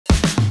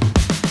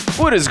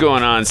What is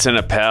going on,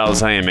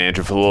 Cinepals? I am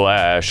Andrew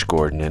Flash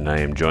Gordon, and I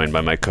am joined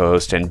by my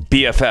co-host and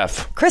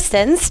BFF,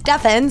 Kristen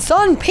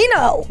Stephenson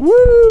Pino.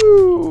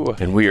 Woo!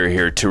 And we are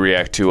here to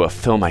react to a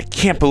film I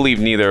can't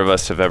believe neither of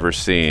us have ever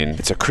seen.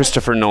 It's a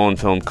Christopher Nolan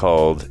film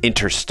called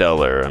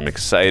Interstellar. I'm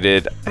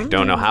excited. I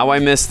don't know how I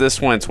missed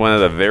this one. It's one of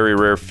the very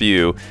rare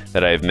few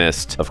that I've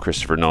missed of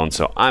Christopher Nolan,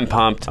 so I'm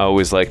pumped. I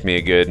always like me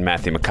a good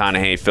Matthew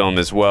McConaughey film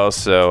as well,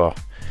 so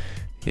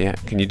yeah,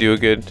 can you do a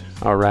good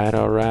all right?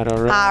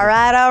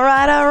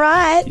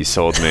 You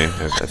sold me.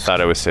 I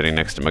thought I was sitting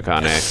next to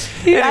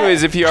McConaughey.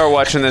 Anyways, if you are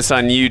watching this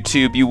on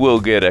YouTube, you will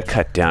get a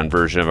cut down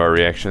version of our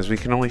reactions. We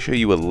can only show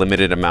you a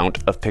limited amount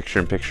of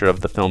picture-in-picture of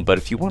the film, but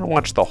if you want to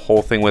watch the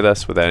whole thing with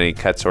us without any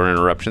cuts or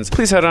interruptions,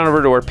 please head on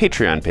over to our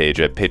Patreon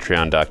page at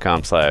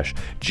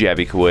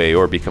patreon.com/GabiKaway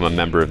or become a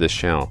member of this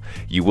channel.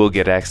 You will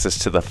get access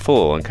to the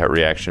full uncut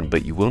reaction,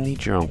 but you will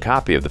need your own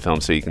copy of the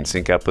film so you can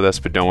sync up with us,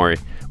 but don't worry,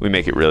 we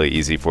make it really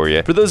easy for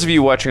you. For those of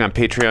you watching on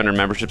Patreon or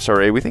memberships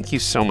already, we thank you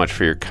so much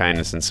for your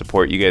kindness and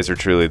support. You guys are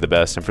truly the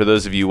best. And for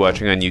those of you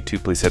watching on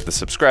YouTube, please hit the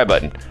subscribe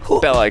button,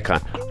 bell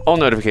icon, all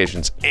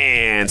notifications,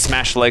 and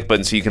smash the like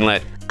button so you can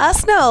let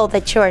us know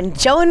that you're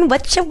enjoying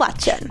what you're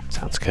watching.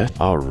 Sounds good.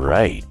 All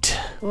right.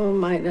 Well,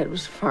 my dad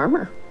was a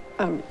farmer,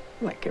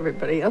 like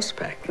everybody else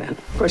back then.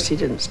 Of course, he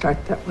didn't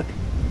start that way.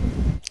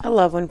 I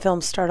love when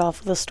films start off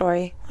with a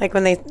story. Like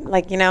when they,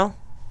 you know,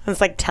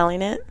 it's like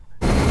telling it.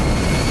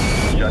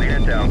 Shutting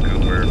it down,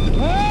 Cooper. Shutting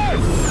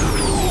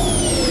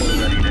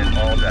it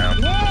all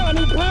down. I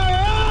need power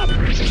up!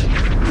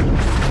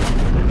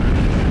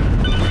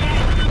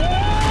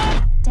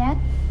 Dad?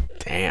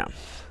 Damn.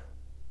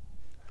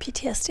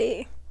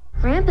 PTSD.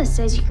 Grandpa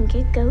says you can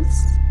get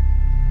ghosts.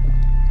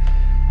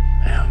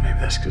 Yeah, maybe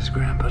that's because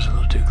Grandpa's a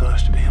little too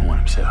close to being one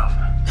himself.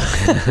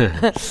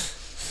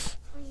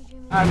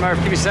 All right, Murph,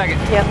 give me a second.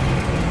 Yep.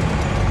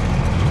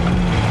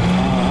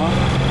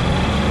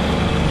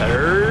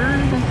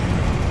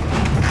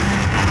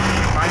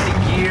 Find the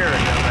gear,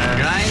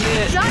 grind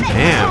it.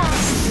 Damn.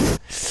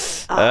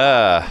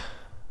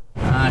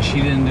 She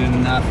didn't do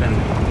nothing.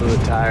 Blew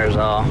the tires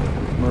off.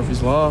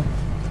 Murphy's Law.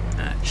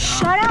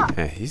 Shut up!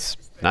 Yeah, he's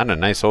not a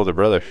nice older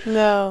brother.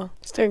 No,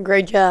 he's doing a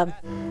great job.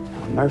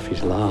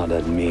 Murphy's Law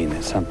doesn't mean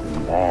that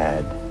something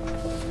bad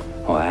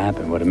will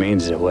happen. What it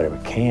means is that whatever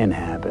can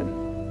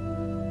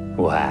happen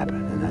will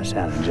happen, and that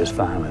sounded just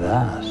fine with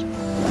us.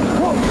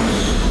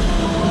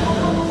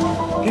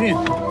 Get in.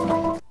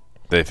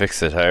 They fixed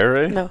the tire,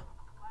 right? No.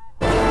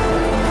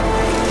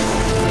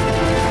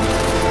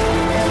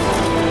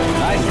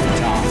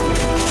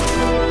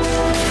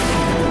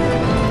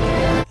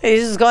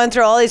 He's just going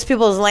through all these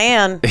people's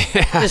land,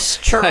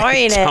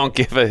 destroying it. Don't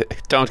give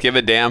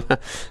a damn.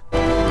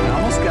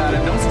 Almost got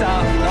it. Don't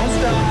stop. Don't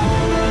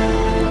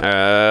stop.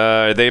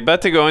 Are they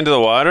about to go into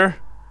the water?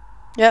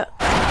 Yep.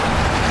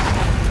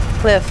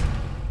 Cliff.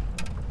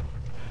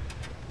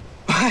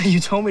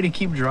 You told me to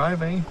keep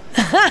driving.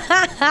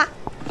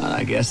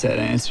 I guess that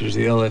answers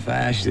the old if I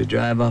asked you to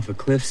drive off a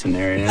cliff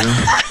scenario.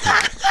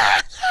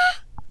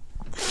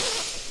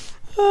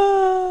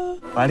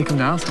 Why'd he come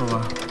down so low?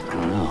 I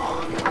don't know.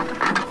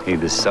 Either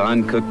the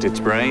sun cooked its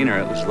brain or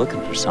it was looking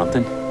for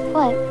something.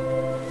 What?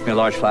 A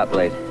large flat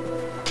blade.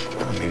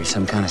 Maybe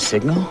some kind of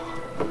signal?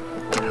 I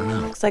don't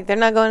know. Looks like they're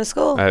not going to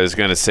school. I was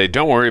going to say,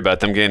 don't worry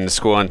about them getting to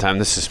school on time.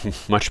 This is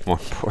much more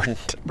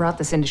important. Brought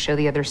this in to show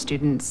the other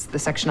students the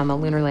section on the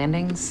lunar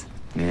landings.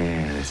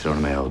 Yeah, it's one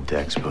of my old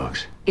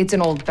textbooks. It's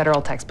an old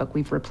federal textbook.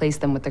 We've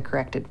replaced them with the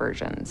corrected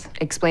versions,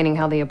 explaining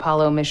how the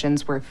Apollo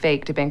missions were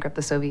fake to bankrupt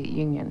the Soviet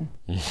Union.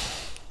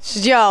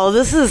 Yo,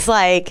 this is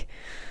like,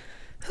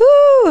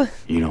 whoo.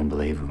 You don't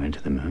believe we went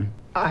to the moon?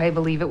 I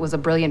believe it was a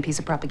brilliant piece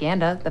of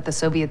propaganda that the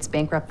Soviets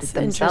bankrupted It's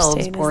themselves,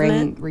 interesting, pouring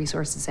isn't it?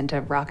 resources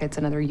into rockets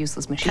and other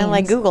useless machines. Kind of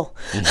like Google.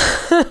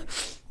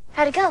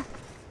 How'd it go?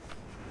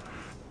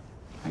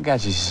 I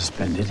got you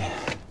suspended.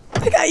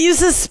 I got you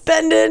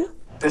suspended.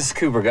 This is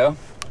Cooper, go.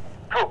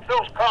 Coop,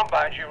 those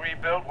combines you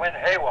rebuilt went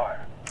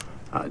haywire.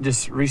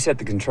 Just reset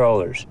the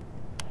controllers.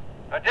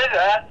 I did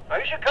that. Now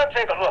you should come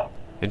take a look.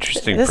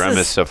 Interesting This premise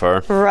is- so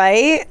far.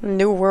 Right?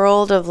 New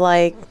world of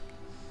like,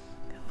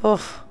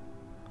 oh,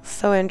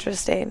 so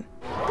interesting.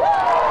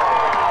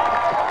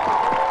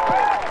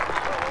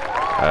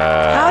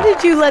 How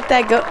did you let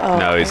that go? Oh,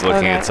 No, he's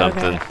looking at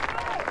something. Okay.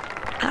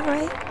 All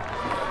right.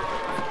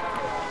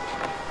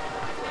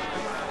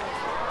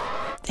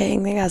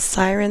 Dang, they got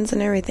sirens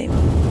and everything.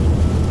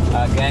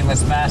 Gang,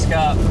 let's mask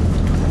up.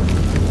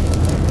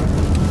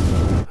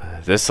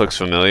 This looks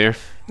familiar.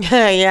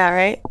 Yeah,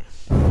 right?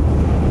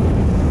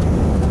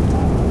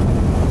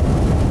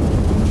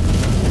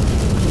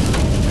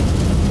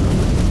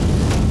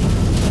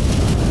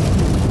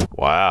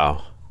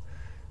 Wow.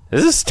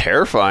 This is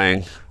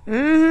terrifying.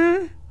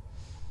 Mm-hmm.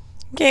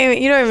 Okay,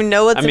 you don't even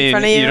know what's in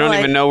front of you. You don't like,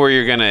 even know where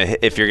you're gonna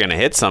if you're gonna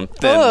hit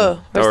something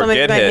or somebody's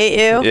get gonna hit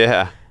you.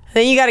 Yeah.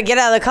 Then you gotta get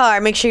out of the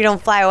car, make sure you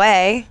don't fly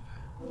away.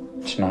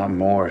 It's not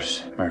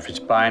Morse, Murph. It's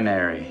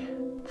binary.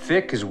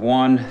 Thick is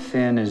 1,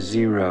 thin is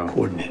 0.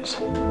 Coordinates.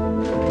 Nope.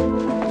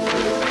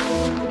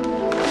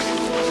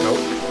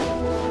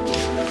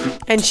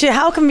 And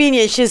how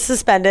convenient, she's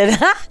suspended.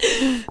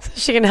 So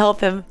she can help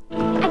him.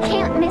 I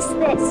can't miss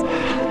this.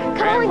 Come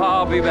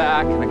Grandpa on. will be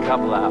back in a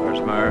couple hours,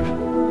 Merv.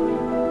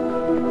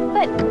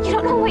 But you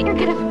don't know what you're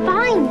gonna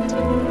find.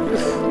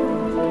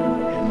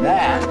 And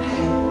that is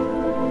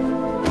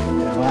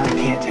why I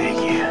can't take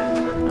you.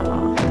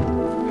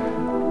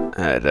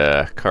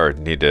 That car would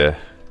need to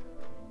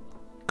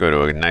go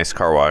to a nice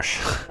car wash.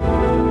 Hey!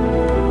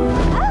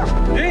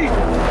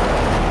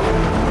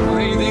 Oh,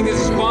 you think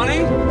this is funny?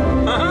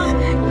 Huh?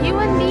 You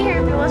wouldn't be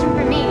here if it wasn't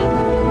for me.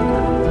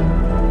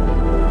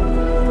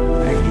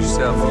 Make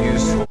yourself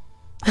useful.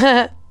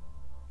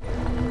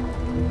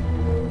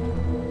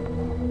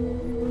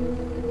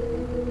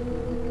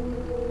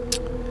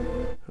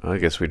 Well, I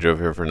guess we drove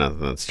here for nothing.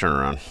 Let's turn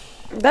around.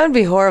 That would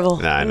be horrible.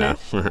 Nah, I know.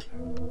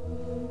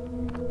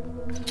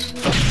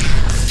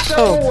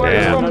 Oh,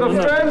 Damn. Don't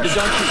shoot. Don't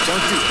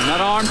shoot. I'm not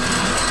armed.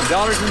 The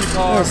dollar's in the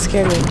car. that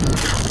scared me.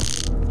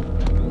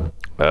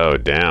 Oh,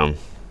 damn.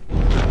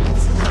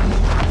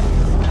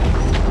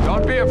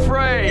 Don't be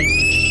afraid.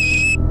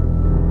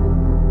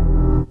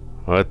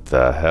 What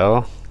the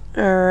hell?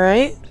 All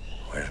right.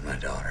 Where's my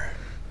daughter?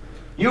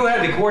 You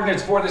had the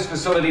coordinates for this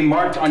facility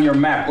marked on your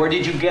map. Where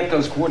did you get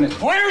those coordinates?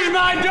 Where's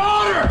my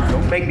daughter?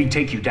 Don't make me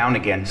take you down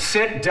again.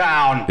 Sit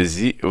down. Is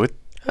he... What?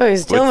 Oh,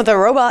 he's dealing with a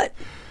robot.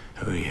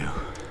 Who are you?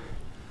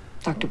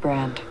 Dr.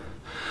 Brand.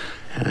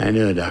 I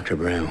knew Dr.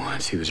 Brand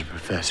once. He was a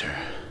professor.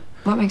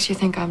 What makes you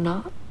think I'm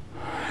not?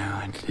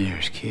 Well,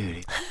 engineer's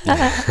cute.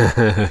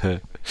 Your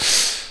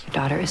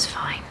daughter is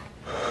fine.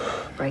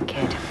 Bright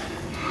kid.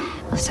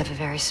 Must have a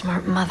very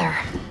smart mother.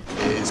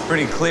 It's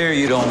pretty clear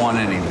you don't want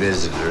any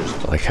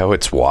visitors. Like how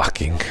it's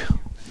walking.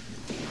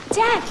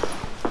 Dad.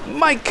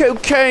 My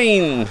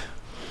cocaine!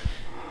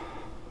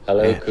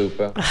 Hello,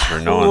 Cooper. Christopher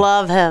Nolan.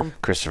 Love him.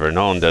 Christopher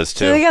Nolan does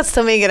too. Dude, they got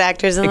so many good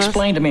actors in this.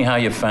 Explain to me how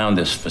you found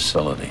this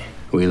facility.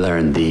 We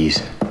learned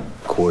these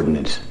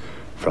coordinates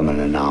from an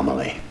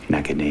anomaly. You're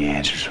not getting any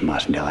answers from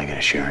us until I get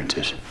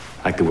assurances.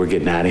 Like that we're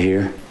getting out of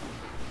here,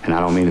 and I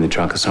don't mean in the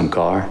trunk of some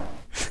car.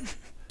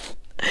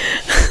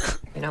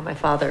 You know, my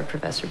father,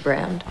 Professor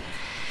Brand.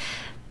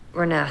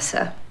 We're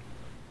NASA.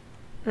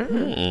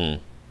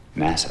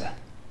 NASA.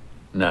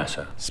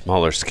 NASA.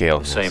 Smaller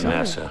scale. Same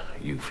NASA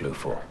you flew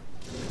for.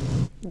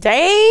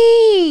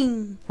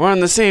 Dang. We're on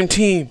the same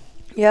team.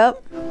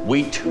 Yep.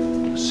 Wheat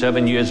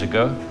 7 years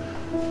ago.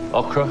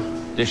 Okra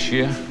this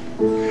year.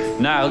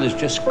 Now there's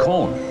just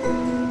corn.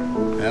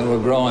 And we're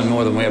growing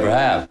more than we ever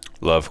have.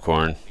 Love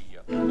corn.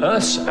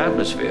 Earth's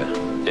atmosphere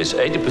is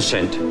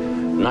 80%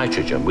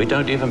 nitrogen. We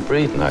don't even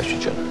breathe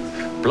nitrogen.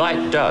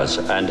 Blight does,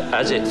 and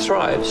as it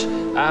thrives,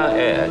 our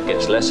air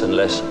gets less and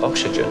less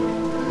oxygen.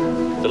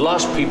 The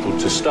last people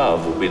to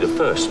starve will be the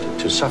first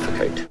to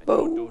suffocate.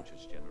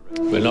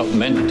 We're not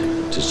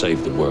meant to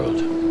save the world.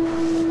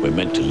 We're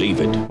meant to leave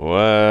it.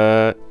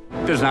 What?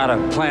 There's not a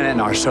planet in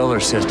our solar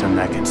system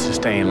that can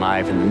sustain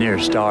life, and the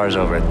nearest star is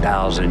over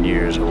 1,000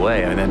 years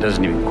away. I mean, that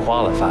doesn't even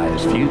qualify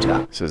as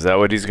futile. So is that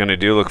what he's gonna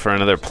do? Look for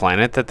another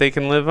planet that they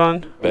can live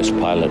on? Best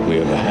pilot we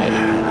ever had.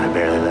 I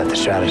barely left the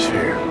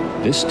stratosphere.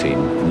 This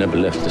team never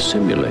left the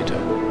simulator.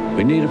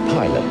 We need a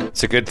pilot.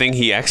 It's a good thing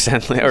he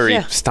accidentally, or he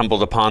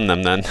stumbled upon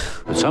them then.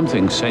 But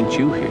something sent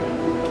you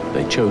here.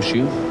 They chose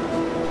you.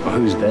 Well,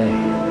 who's they?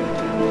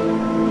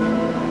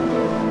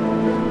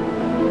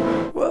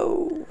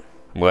 Whoa.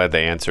 I'm glad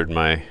they answered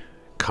my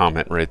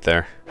comment right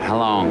there. How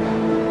long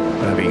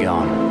would I be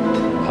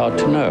gone? Hard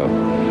to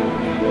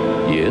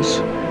know. Years.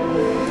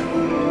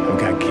 I've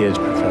got kids,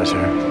 Professor.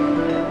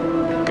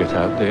 Get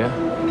out there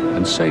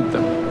and save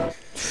them.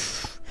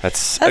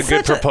 That's a That's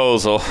good such a-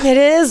 proposal. It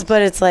is,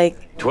 but it's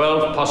like,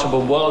 12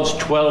 possible worlds,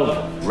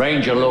 12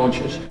 Ranger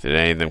launches. Did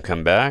any of them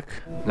come back?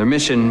 Their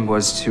mission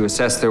was to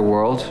assess their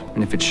world,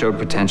 and if it showed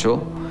potential,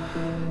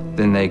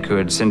 then they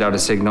could send out a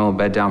signal,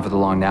 bed down for the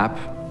long nap,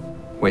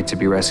 wait to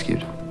be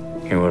rescued.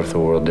 And what if the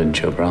world didn't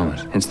show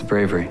promise? Hence the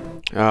bravery.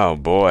 Oh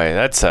boy,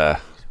 that's a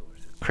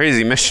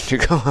crazy mission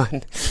to go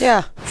on.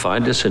 yeah.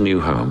 Find us a new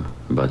home,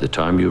 and by the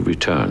time you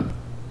return,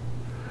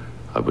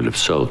 I will have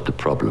solved the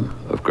problem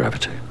of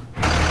gravity.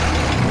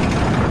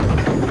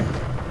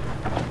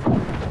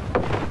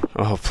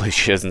 Oh, hopefully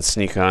she doesn't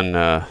sneak on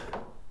the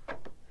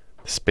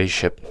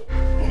spaceship.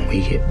 When we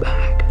get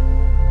back,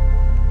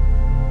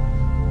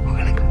 we're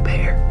gonna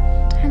compare.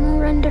 Time will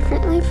run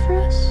differently for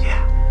us.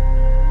 Yeah.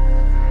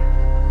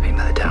 I mean,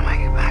 by the time I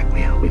get back,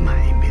 we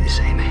might even be the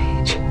same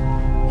age.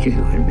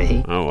 You and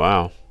me. Oh,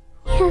 wow.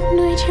 You have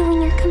no idea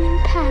when you're coming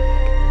back.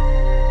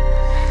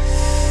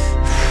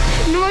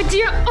 No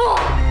idea. Oh!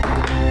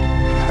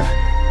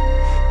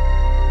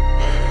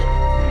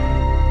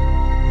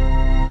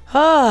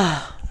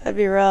 Ah, that'd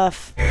be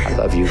rough. I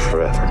love you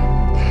forever,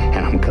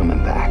 and I'm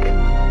coming back.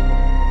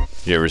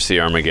 You ever see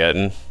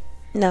Armageddon?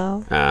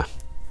 No. Ah.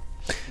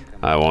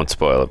 I won't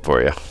spoil it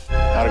for you.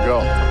 How'd it go?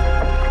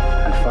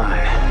 I'm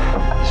fine.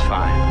 It's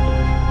fine.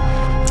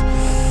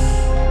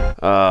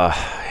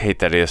 Hate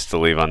that he has to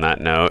leave on that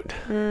note.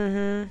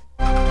 Mm-hmm.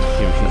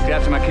 Let's get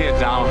after my kids,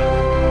 Donald.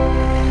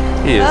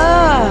 He is.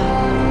 Ah.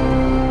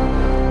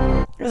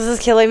 This is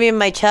killing me in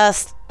my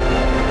chest.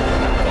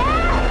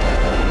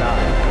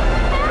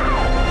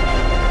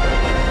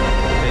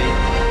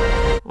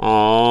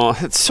 Oh,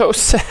 it's so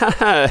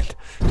sad.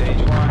 Stage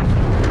 1.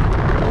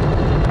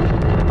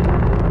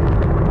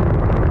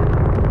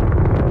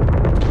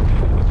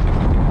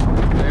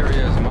 There he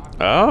is.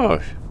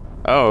 Oh,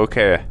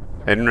 okay.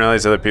 I didn't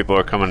realize other people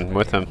are coming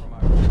with him.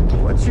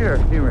 What's your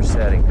humor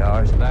setting,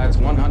 Towers? That's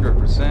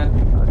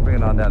 100%. Let's bring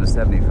it on down to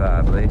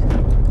 75, please.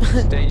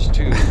 Stage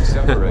 2,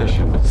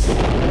 separation.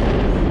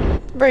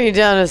 Bring it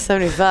down to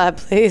 75,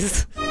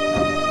 please.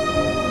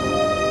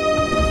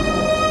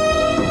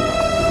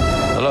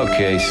 Hello,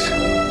 Case.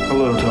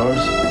 Hello, Tars.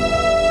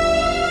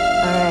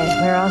 All right,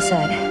 we're all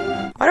set.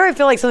 Why do I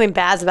feel like something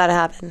bad's about to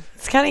happen?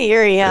 It's kind of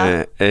eerie,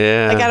 yeah.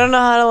 Yeah. Like, I don't know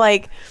how to,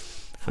 like,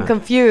 I'm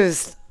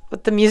confused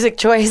with the music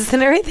choice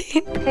and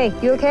everything. Hey,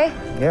 you okay?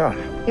 Yeah.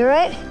 You all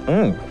right?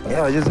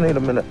 Yeah, I just need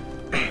a minute.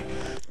 I'm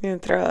gonna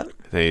throw up.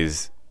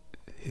 He's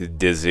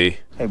dizzy.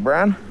 Hey,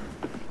 Brian.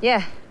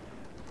 Yeah.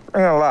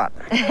 Bring a lot.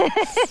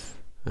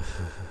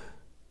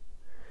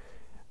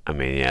 I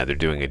mean, yeah, they're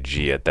doing a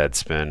G at that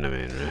spin. I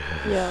mean,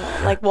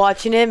 Yeah, like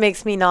watching it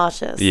makes me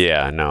nauseous.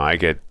 yeah, no, I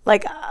get.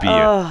 Like, I'd be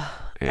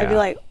yeah.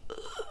 like,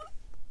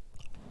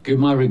 Give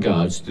my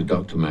regards to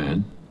Dr.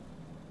 Mann.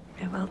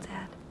 Yeah, well,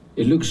 Dad.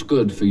 It looks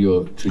good for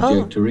your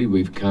trajectory.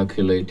 We've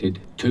calculated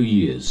 2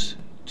 years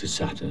to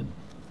Saturn.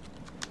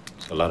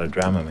 It's a lot of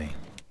Dramamine.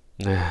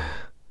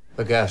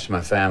 Look after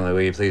my family,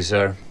 will you please,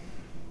 sir?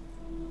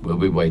 We'll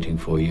be waiting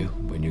for you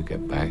when you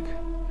get back.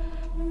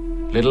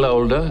 Little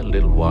older, a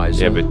little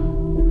wiser. Yeah,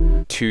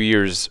 but 2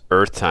 years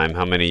Earth time.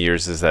 How many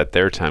years is that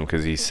their time?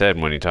 Because he said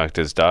when he talked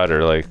to his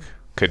daughter, like,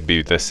 could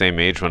be the same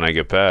age when I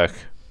get back.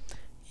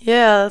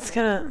 yeah, that's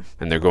kind of.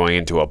 And they're going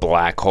into a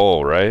black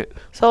hole, right?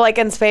 So, like,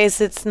 in space,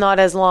 it's not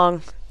as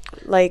long.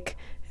 Like,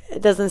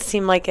 it doesn't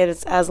seem like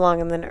it's as long,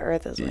 and then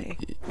Earth is like.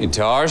 Hey,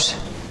 Tars,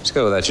 let's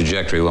go with that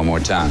trajectory one more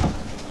time.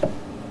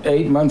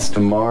 8 months to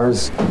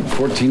Mars,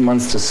 14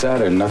 months to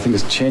Saturn. Nothing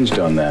has changed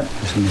on that.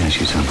 Let me ask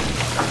you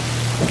something.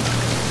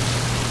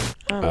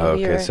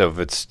 Okay, so if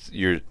it's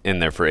you're in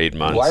there for 8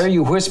 months. Why are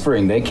you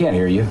whispering? They can't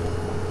hear you.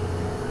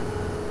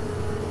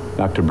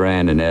 Dr.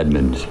 Brand and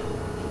Edmonds,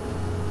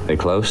 they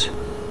close?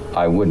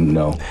 I wouldn't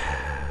know.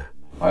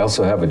 I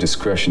also have a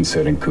discretion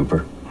setting,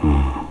 Cooper.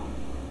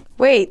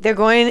 Wait, they're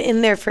going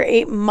in there for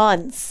 8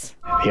 months.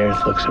 The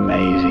Earth looks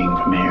amazing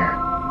from here.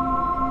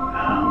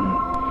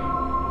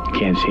 You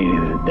can't see any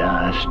of the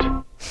dust.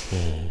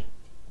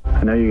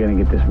 I know you're going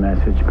to get this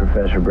message.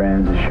 Professor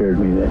Brand's assured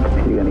me that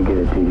you're going to get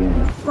it to you.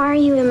 Why are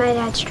you in my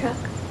dad's truck?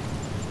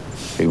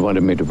 He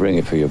wanted me to bring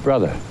it for your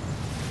brother.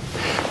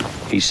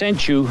 He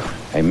sent you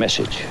a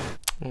message.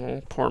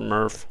 Oh, poor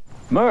Murph.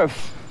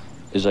 Murph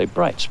is a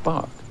bright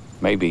spark.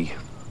 Maybe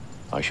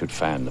I should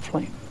fan the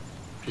flame.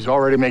 She's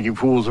already making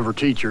fools of her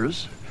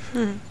teachers.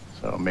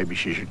 So maybe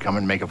she should come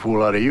and make a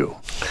fool out of you.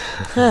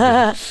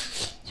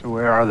 So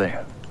where are they?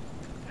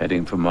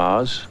 Heading for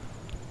Mars.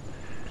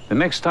 The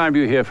next time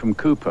you hear from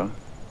Cooper,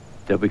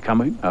 they'll be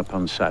coming up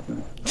on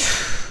Saturn.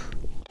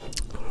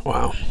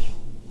 Wow.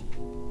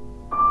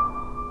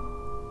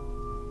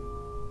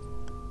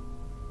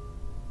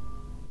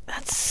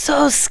 That's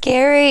so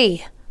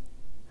scary.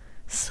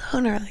 So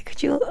gnarly.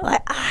 Could you,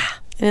 like,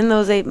 And in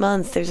those 8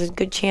 months, there's a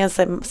good chance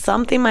that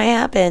something might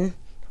happen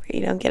where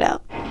you don't get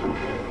out.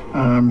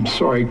 I'm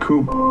sorry,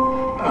 Coop.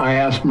 I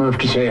asked Murph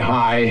to say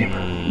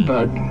hi,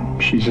 but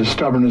she's as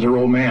stubborn as her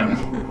old man.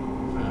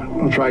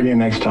 We'll try again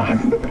next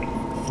time.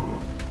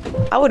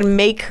 I would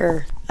make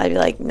her. I'd be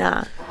like,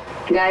 nah.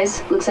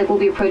 Guys, looks like we'll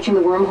be approaching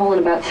the wormhole in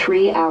about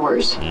 3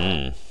 hours.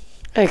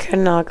 I could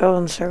not go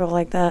in a circle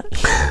like that.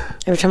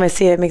 Every time I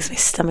see it, it makes my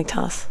stomach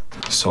toss.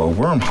 So a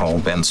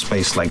wormhole bends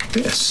space like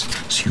this,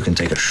 so you can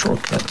take a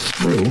shortcut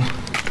through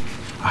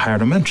a higher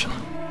dimension.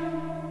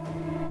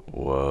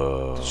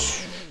 Whoa.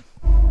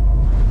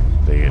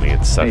 They're gonna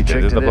get sucked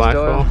trick into to the this, black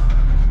Doyle? hole?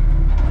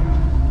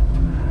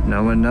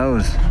 No one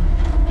knows.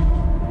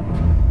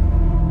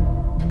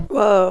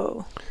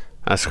 Whoa.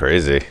 That's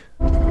crazy.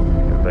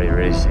 Everybody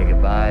ready to say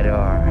goodbye to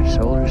our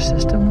solar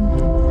system?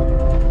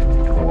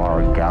 To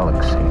our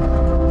galaxy.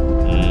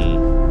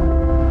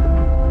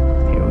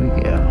 Here we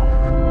go.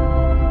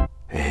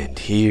 And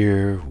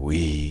here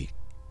we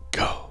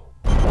go.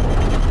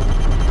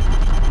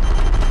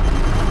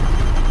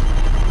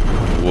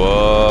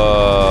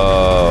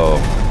 Whoa.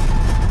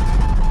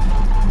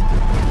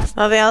 There's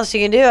nothing else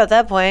you can do at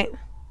that point,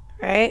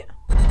 right?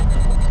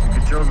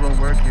 Controls won't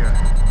work here.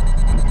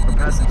 We're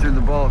passing through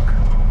the bulk.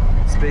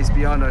 Space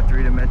beyond our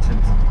 3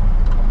 dimensions.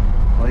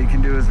 All you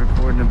can do is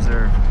record and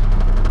observe.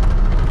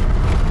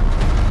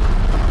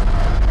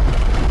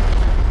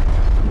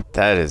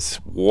 That is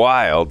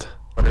wild.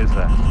 What is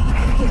that?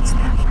 It's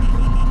them.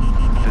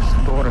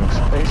 Distorting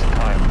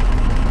space-time.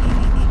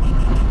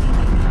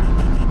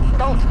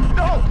 Don't!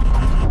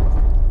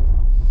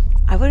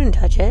 I wouldn't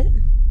touch it.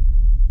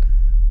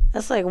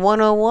 That's like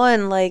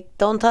 101, like,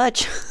 don't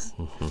touch.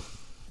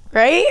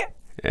 Right?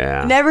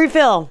 Yeah. In every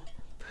film.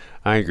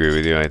 I agree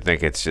with you. I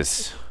think it's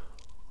just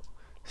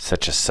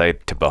such a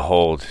sight to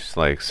behold. It's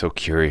like so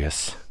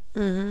curious.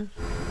 Mm-hmm.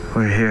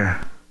 We're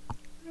here.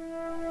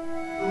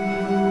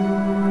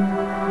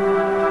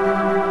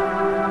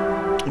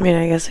 mean,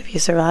 I guess if you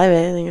survive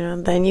it, you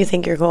know, then you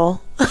think you're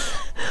cool.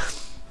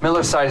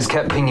 Miller's side has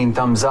kept pinging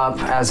thumbs up,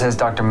 as has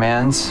Dr.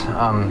 Mann's.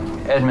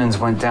 Edmonds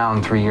went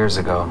down 3 years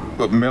ago.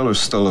 But Miller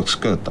still looks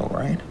good, though,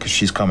 right? Because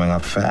she's coming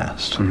up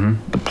fast.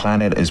 The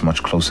planet is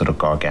much closer to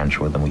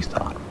Gargantua than we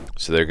thought.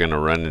 So they're going to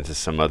run into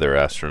some other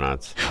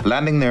astronauts.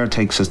 Landing there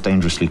takes us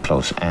dangerously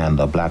close, and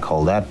a black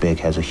hole that big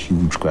has a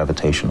huge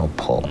gravitational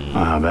pull.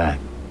 How bad?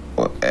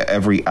 Well,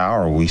 every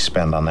hour we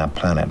spend on that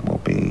planet will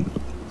be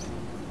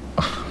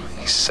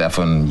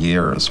 7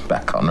 years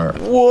back on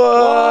Earth.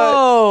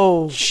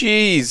 Whoa!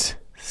 Jeez.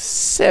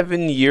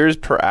 7 years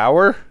per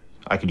hour?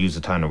 I could use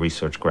the time to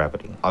research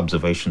gravity.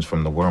 Observations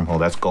from the wormhole,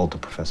 that's gold to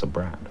Professor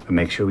Brand. But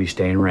make sure we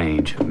stay in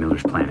range of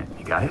Miller's planet.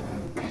 You got it?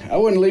 I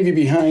wouldn't leave you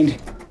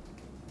behind,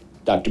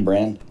 Dr.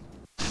 Brand.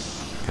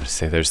 Gotta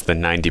say, there's the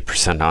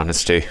 90%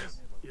 honesty.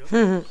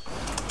 You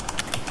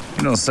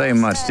don't say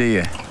much, do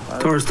you?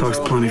 Torres talks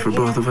plenty for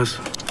both of us.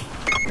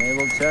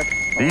 Naval check.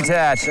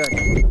 Detach.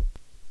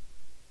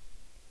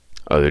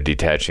 Oh, they're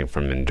detaching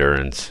from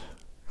Endurance.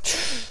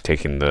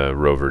 Taking the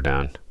rover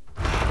down.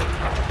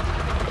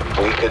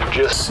 We could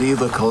just see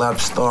the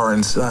collapsed star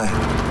inside.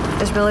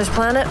 There's Miller's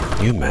planet.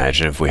 Can you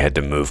imagine if we had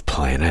to move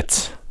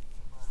planets?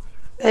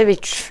 That'd be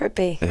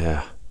trippy.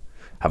 Yeah.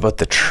 How about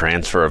the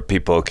transfer of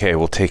people? Okay,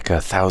 we'll take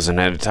 1,000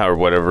 at a time or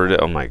whatever it is.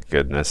 Oh my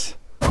goodness.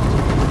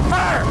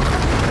 Fire!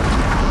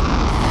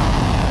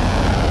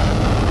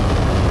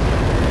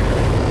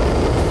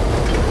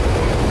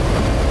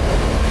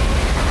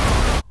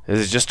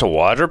 Is it just a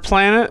water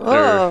planet?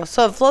 Oh,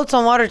 so it floats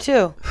on water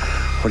too.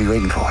 What are you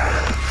waiting for?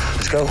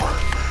 Let's go.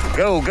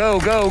 Go, go,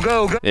 go,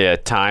 go, go. Yeah,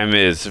 time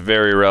is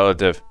very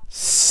relative.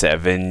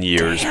 7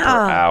 years per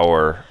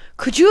hour.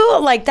 Could you,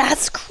 like,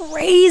 that's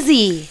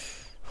crazy.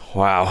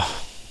 Wow.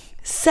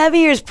 7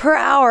 years per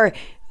hour.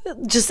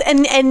 Just,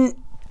 and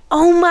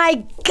oh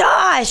my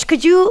gosh.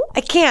 Could you,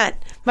 I can't.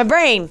 My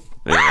brain.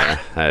 Yeah,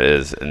 that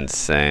is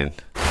insane.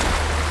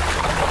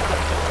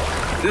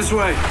 This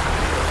way.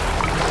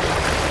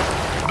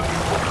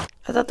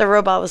 I thought the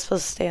robot was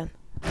supposed to stay on.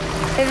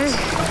 There's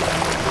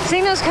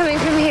signals coming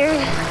from here.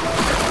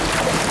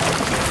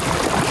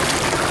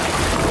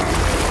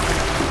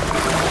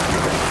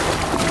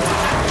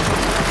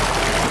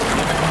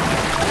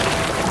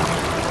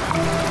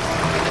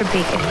 For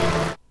beacon.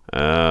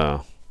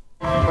 Oh.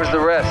 Where's the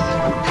rest?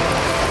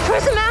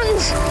 Towards the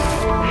mountains.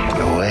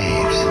 The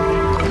waves.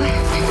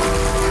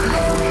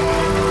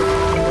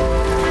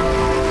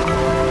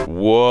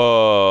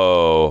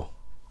 Whoa.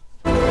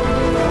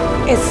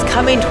 It's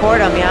coming toward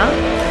him, yeah?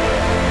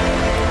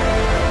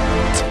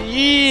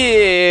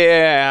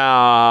 Damn.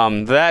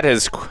 That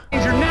is... She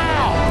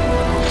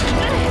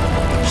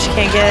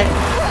can't get it.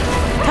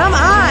 Come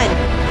on.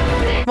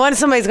 One,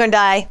 somebody's gonna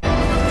die.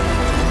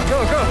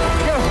 Go, go,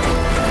 go.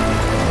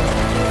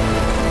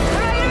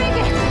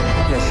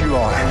 Yes, you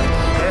are.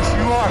 Yes,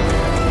 you are.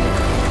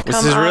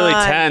 This is really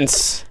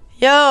tense.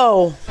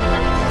 Yo.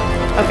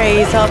 Okay,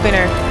 he's helping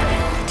her.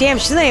 Damn,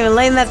 she's not even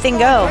letting that thing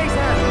go.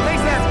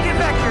 Get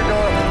back here,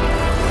 Doyle.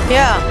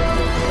 Yeah.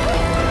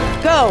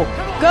 Go.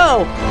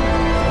 Go.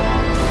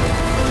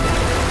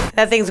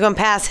 That thing's going to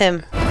pass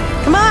him.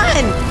 Come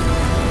on.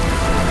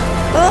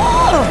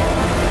 Oh.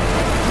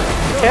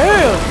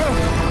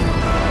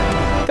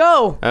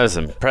 Go. That was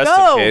impressive,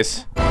 Go.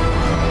 Case.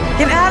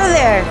 Get out of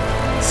there.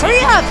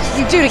 Hurry up.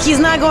 Dude, he's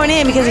not going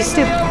in because he's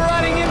stupid.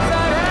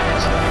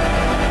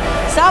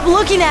 Stop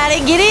looking at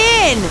it. Get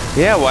in.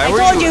 Yeah, why were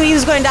you... I told you he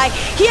was going to die.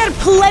 He had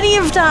plenty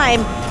of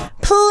time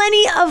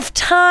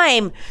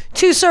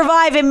to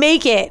survive and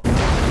make it.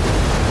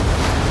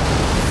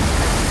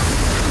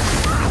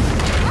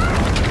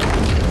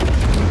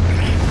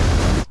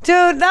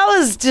 Dude, that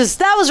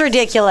was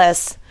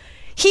ridiculous.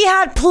 He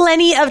had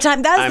plenty of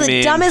time. That was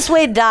the dumbest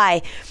way to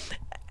die.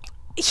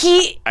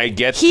 He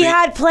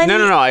had plenty.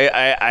 No.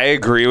 I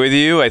agree with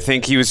you. I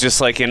think he was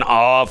just like in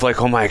awe of like,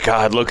 oh my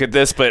God, look at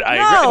this. But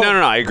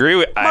I agree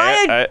with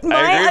my you.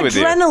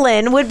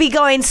 adrenaline would be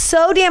going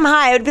so damn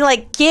high. I would be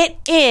like, get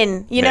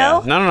in, you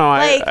know? No.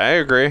 Like, I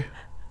agree.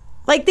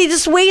 Like they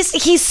just waste.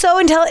 He's so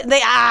intelligent.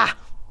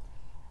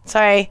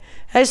 Sorry,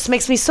 that just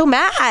makes me so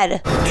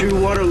mad. Too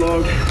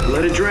waterlogged.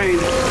 Let it drain.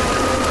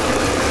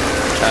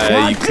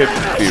 You could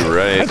be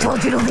right. I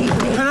told you to leave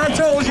me. And I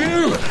told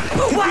you.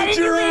 Why did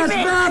you leave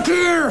me? Back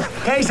here.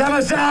 Case, how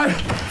much time?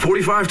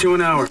 45 to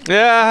an hour.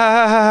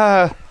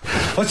 Yeah.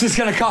 What's this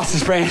gonna cost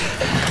us, Brand?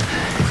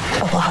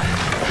 A lot.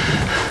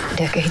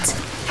 Decades.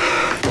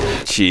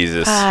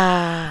 Jesus.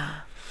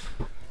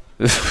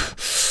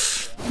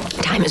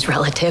 Time is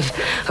relative.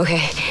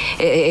 Okay,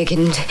 it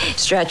can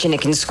stretch and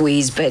it can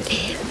squeeze, but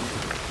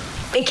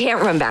it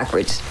can't run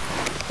backwards.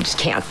 It just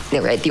can't.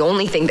 Right? The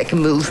only thing that can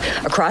move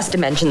across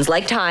dimensions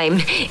like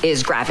time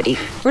is gravity.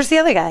 Where's the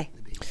other guy?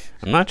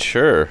 I'm not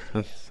sure.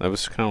 I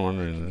was kind of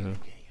wondering.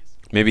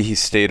 Maybe he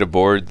stayed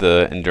aboard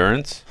the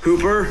Endurance?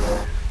 Cooper?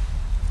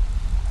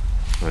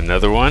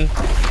 Another one?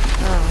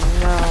 Oh,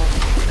 no.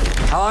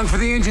 How long for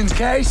the engines,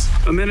 Case?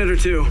 A minute or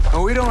two.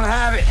 Oh, we don't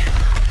have it.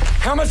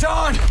 Helmet's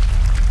on.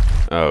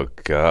 Oh,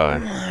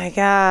 God. Oh, my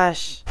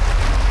gosh.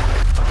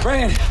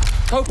 Brand,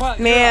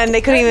 Man,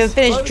 they couldn't even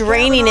finish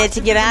draining it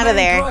to get out of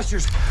there.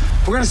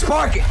 We're gonna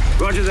spark it.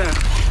 Roger that.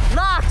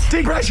 Locked.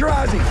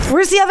 Depressurizing.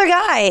 Where's the other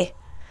guy?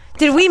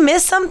 Did we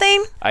miss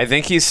something? I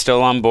think he's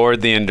still on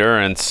board the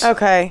Endurance.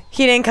 Okay.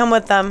 He didn't come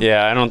with them.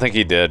 Yeah, I don't think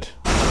he did.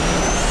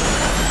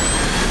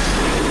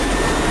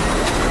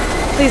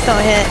 Please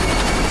don't hit.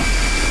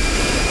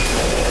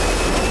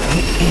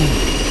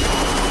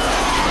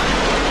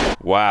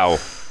 Wow.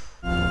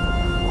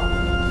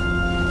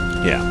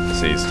 Yeah,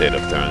 so he stayed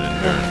up there on the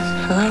Endurance.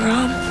 Hello,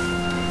 Ron?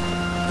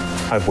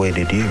 I've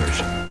waited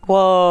years.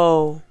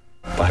 Whoa.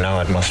 By now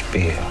it must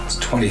be. It's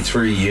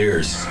 23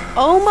 years.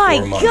 Oh my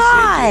 4 months,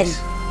 God.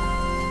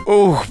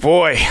 Oh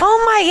boy. Oh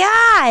my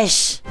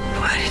gosh.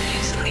 Why didn't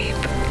you sleep?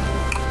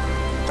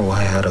 Oh,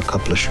 I had a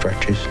couple of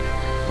stretches.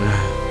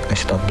 I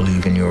stopped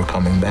believing you were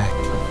coming back.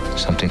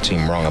 Something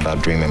seemed wrong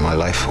about dreaming my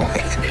life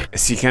away.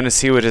 Is he gonna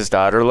see what his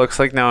daughter looks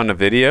like now in the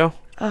video?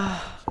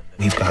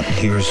 We've got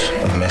years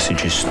of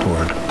messages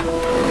stored.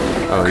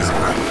 Oh, he's...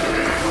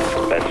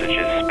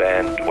 Messages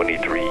span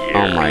 23 years.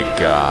 Oh my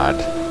God.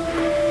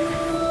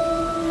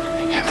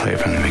 I play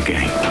from the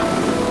beginning.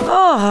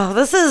 Oh,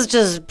 this is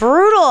just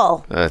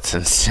brutal. That's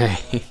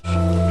insane.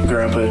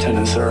 Grandpa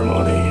attended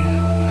ceremony.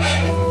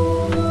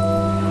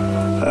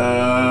 I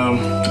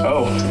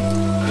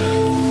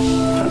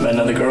met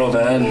another girl,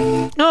 Dad.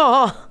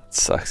 Oh. It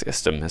sucks. He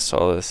has to miss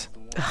all this.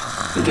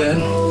 You dead?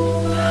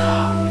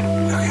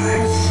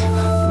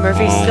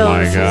 Murphy still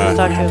refuses to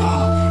talk to him.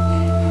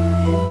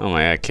 Oh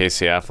my God,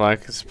 Casey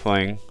Affleck is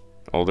playing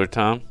older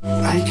Tom.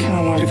 I kind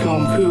of wanted to call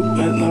him Coop,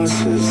 but Lois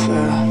says,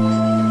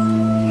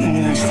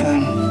 maybe next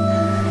time.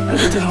 But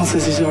Donald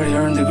says he's already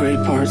earned the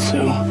great part,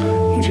 so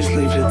we just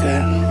leave it at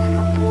that.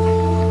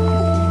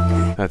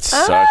 That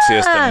sucks. He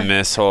has to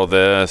miss all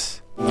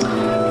this.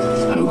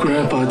 Oh,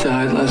 Grandpa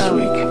died last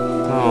week.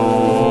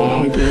 Oh.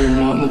 We buried him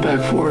out in the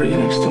back 40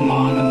 next to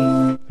Mom.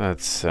 And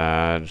That's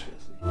sad.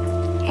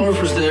 Murph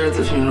was there at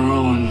the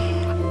funeral, and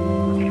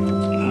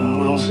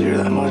we don't see her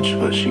that much,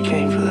 but she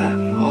came for that.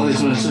 All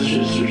these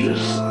messages are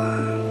just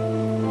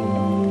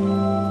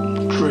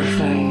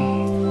drifting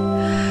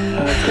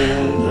out there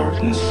in the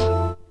darkness.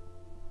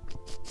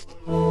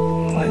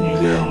 Letting you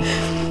go.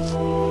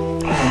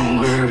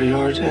 Wherever you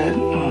are, Dad, I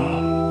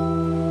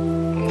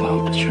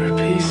hope that you're at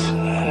peace,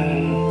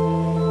 and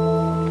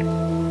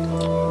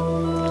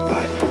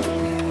bye.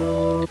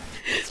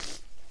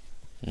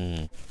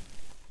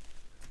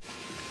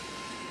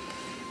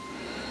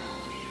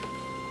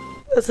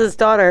 That's his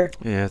daughter.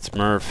 Yeah, it's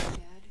Murph.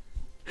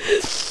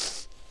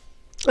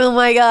 Oh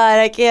my God,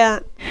 I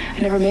can't. I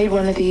never made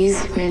one of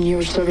these when you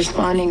were still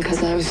responding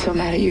because I was so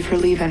mad at you for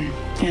leaving.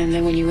 And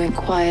then when you went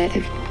quiet,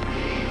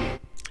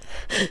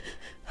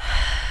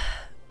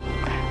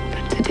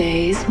 But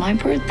today's my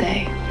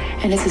birthday.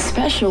 And it's a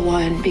special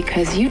one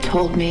because you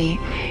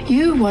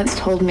once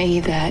told me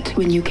that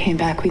when you came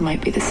back, we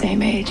might be the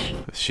same age.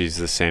 She's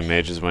the same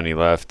age as when he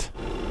left.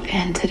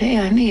 And today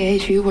I'm the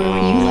age you were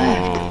when you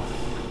left.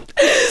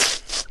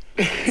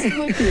 It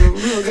might be a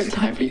real good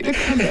time for you to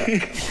come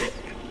back.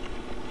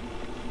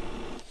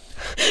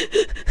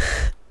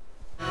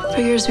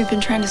 For years, we've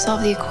been trying to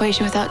solve the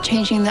equation without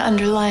changing the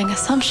underlying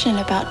assumption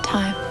about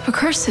time.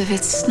 Recursive,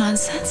 it's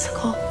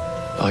nonsensical.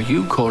 Are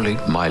you calling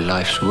my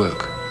life's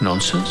work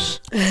nonsense?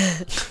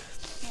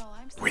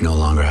 We no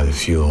longer have the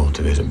fuel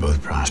to visit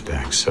both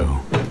prospects, so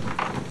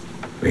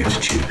we have to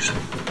choose.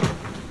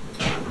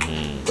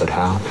 But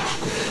how?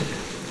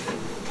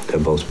 They're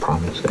both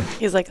promising.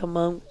 He's like a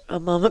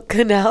mama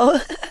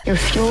canal. Your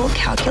fuel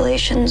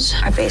calculations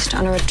are based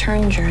on a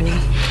return journey.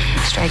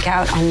 Strike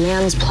out on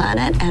Man's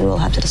planet, and we'll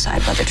have to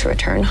decide whether to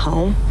return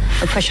home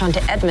or push on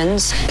to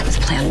Edmund's with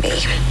Plan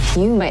B.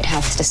 You might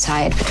have to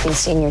decide between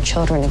seeing your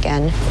children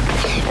again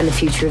and the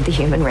future of the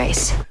human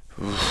race.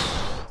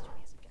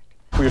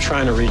 We were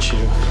trying to reach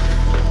you.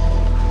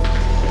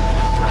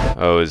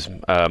 Oh, is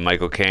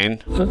Michael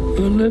Caine? I'll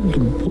let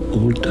them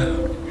all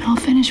down. I'll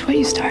finish what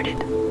you started.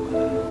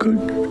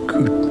 Good.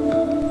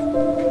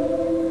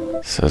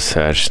 So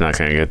sad. She's not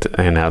gonna get.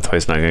 Anne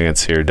Hathaway's not gonna get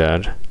to see her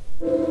dad.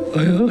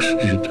 I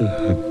asked you to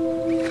have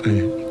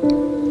faith.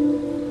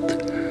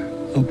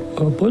 I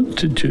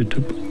wanted you to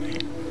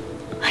believe.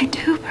 I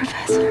do,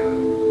 Professor.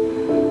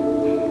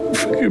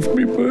 Forgive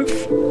me,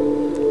 Murph.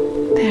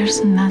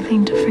 There's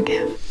nothing to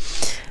forgive.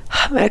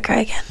 I'm gonna cry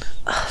again.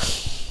 I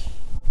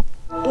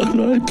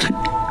lied to you.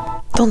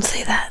 Don't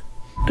say that.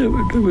 There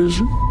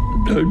was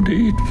no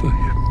need for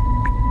him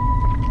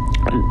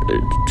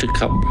to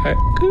come back.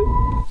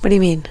 What do you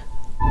mean?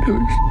 There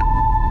was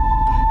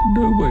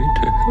no way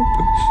to help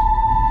us.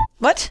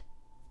 What?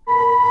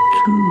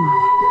 To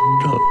not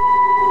go.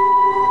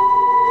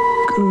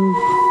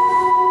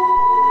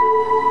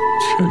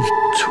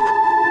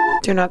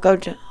 Just Do not go,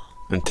 Jen.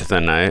 Into the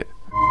night.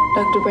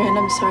 Dr. Brand,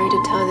 I'm sorry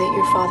to tell you that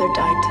your father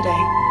died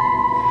today.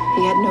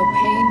 He had no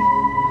pain.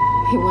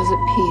 He was at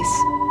peace.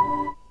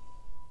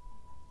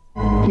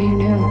 You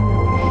knew.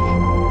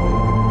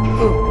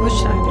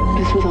 Who's talking?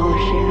 This was all a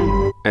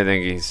sham. I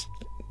think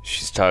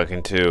she's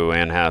talking to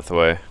Anne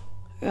Hathaway.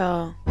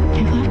 Oh.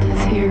 He left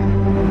us here.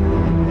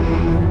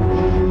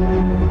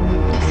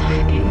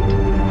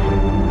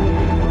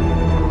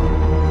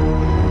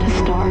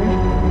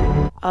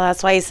 Oh,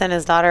 that's why he sent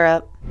his daughter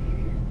up.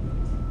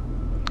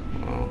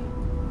 Oh.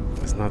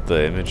 Isn't that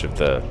the image of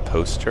the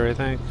poster, I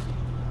think?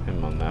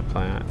 Him on that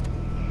planet.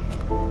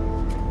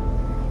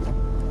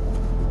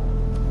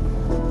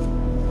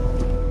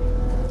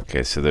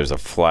 Okay, so there's a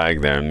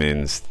flag there. It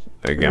means,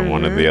 again,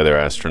 one of the other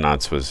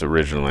astronauts was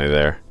originally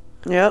there.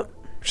 Yep.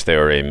 Which they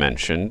already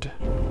mentioned.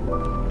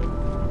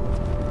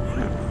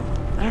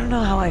 I don't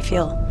know how I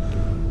feel.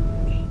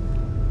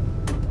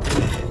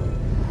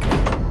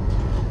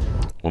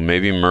 Well,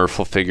 maybe Murph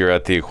will figure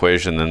out the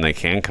equation, then they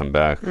can come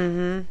back.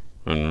 Mm-hmm.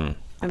 I don't know.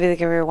 Maybe they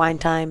can rewind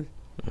time.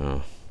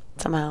 Oh.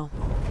 Somehow.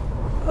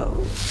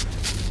 Oh.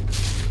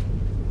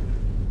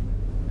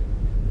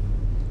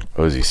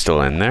 Oh, is he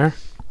still in there?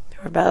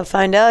 We're about to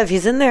find out if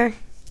he's in there.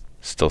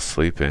 Still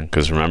sleeping.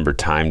 Because remember,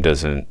 time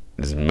doesn't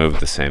move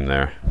the same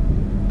there.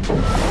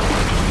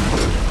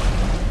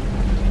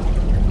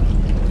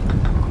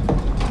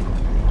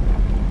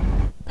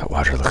 That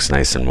water looks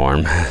nice and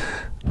warm.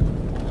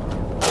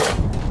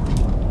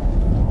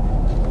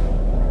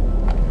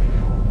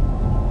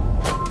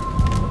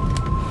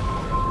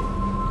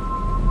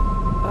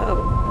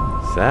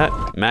 Whoa. Is that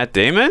Matt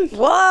Damon?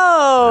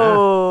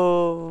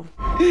 Whoa!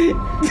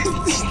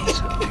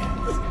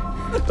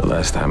 The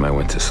last time I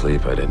went to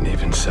sleep, I didn't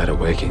even set a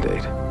waking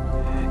date.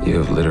 You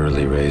have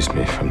literally raised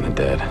me from the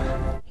dead.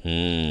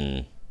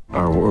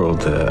 Our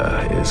world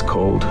is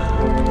cold.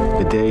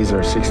 The days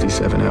are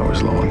 67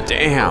 hours long.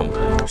 Damn!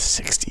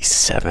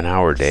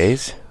 67-hour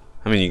days?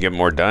 I mean, you get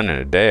more done in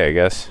a day, I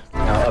guess.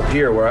 Now, up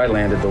here where I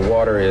landed, the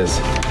water is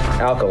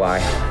alkali,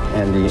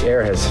 and the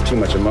air has too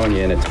much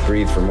ammonia in it to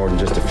breathe for more than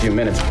just a few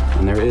minutes.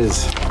 And there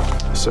is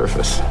a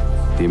surface.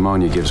 The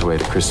ammonia gives way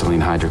to crystalline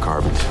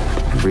hydrocarbons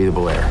and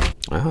breathable air.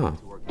 Oh.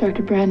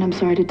 Dr. Brand, I'm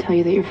sorry to tell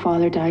you that your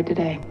father died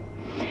today.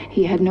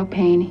 He had no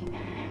pain.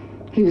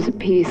 He was at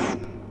peace.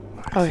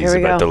 Oh, He's here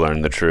we about go. to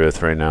learn the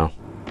truth right now.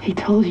 He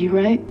told you,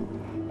 right?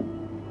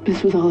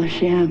 This was all a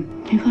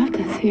sham. He left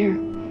us here.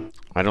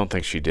 I don't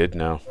think she did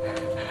know.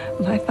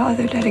 My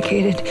father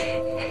dedicated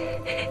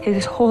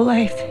his whole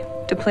life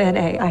to Plan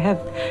A. I have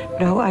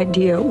no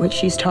idea what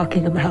she's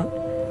talking about.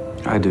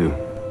 I do.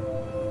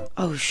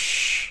 Oh,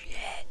 shit.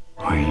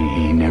 Why,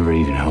 he never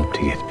even hoped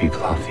to get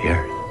people off the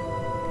earth.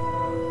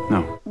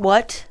 No.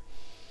 What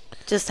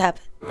just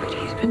happened? But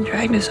he's been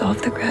trying to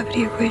solve the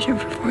gravity equation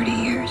for 40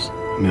 years.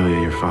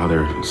 Amelia, your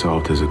father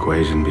solved his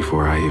equation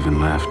before I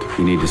even left.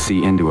 You need to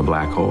see into a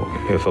black hole.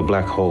 If a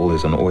black hole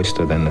is an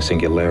oyster, then the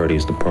singularity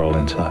is the pearl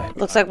inside.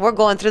 Looks like we're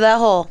going through that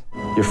hole.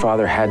 Your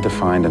father had to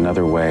find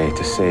another way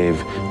to save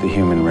the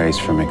human race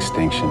from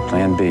extinction.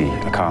 Plan B,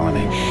 a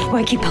colony.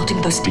 Why keep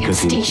building those damn Because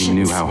stations? he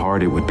knew how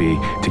hard it would be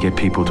to get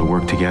people to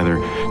work together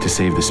to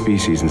save the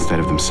species instead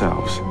of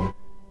themselves.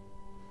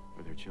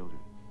 For their children.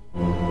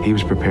 He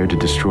was prepared to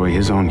destroy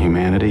his own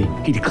humanity.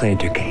 He declared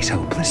their case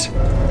hopeless.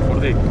 What are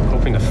they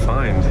hoping to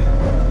find?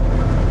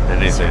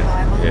 Anything.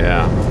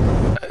 Yeah.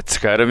 It's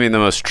got to be the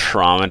most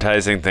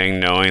traumatizing thing,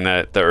 knowing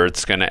that the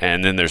Earth's going to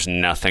end and there's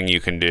nothing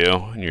you can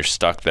do and you're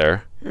stuck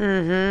there.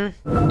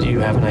 Mm-hmm. Do you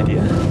have an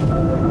idea?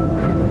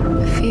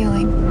 A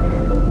feeling.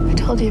 I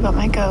told you about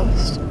my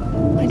ghost.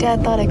 My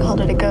dad thought I called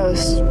it a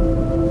ghost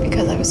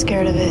because I was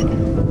scared of it.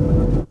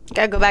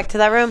 Gotta go back to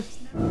that room.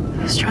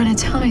 He was trying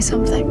to tell me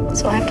something,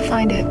 so I have to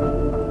find it.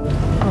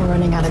 We're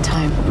running out of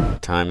time.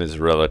 Time is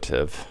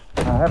relative.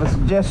 I have a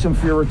suggestion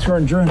for your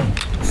return journey.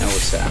 Now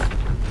what's that?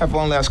 Have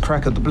one last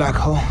crack at the black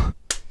hole.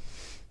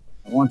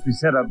 Once we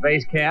set up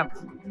base camp,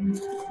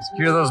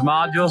 secure those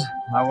modules,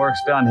 my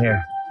work's done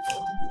here.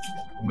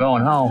 I'm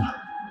going home.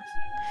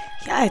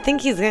 Yeah, I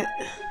think he's gonna...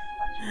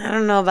 I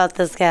don't know about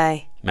this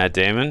guy. Matt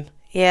Damon?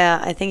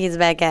 Yeah, I think he's a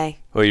bad guy.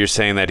 Well, you're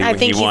saying that he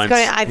wants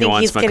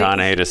McConaughey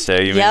McConaughey to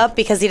stay, you mean? Yep,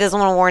 because he doesn't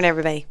want to warn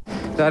everybody.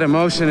 That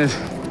emotion is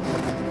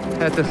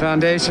at the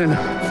foundation.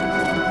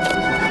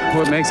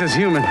 What makes us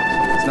human.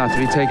 It's not to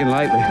be taken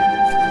lightly.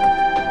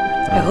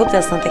 I hope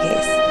that's not the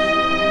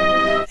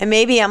case. And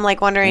maybe I'm like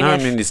wondering No,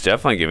 if... I mean, he's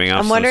definitely giving off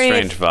I'm some wondering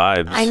strange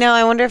vibes. I know,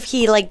 I wonder if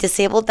he like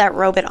disabled that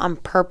robot on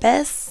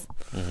purpose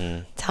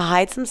Mm-hmm. to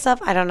hide some stuff.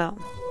 I don't know.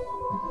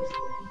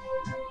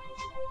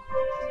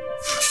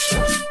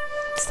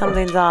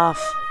 Something's off.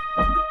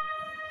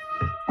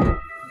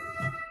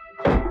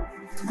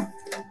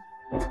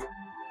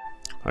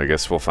 I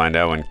guess we'll find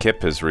out when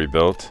Kip is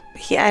rebuilt.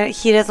 He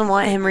doesn't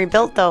want him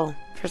rebuilt though,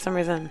 for some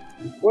reason.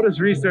 What does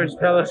research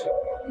tell us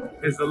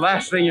is the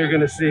last thing you're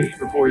gonna see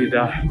before you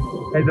die?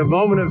 At the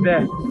moment of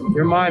death,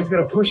 your mind's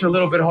gonna push a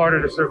little bit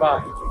harder to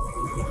survive.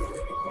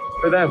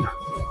 For them.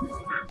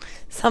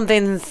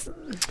 Something's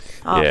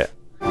off. Yeah.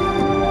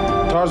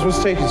 Tars,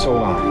 what's taking so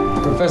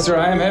long? Professor,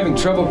 I am having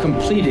trouble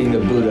completing the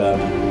boot up.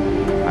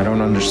 I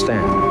don't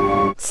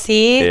understand.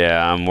 See?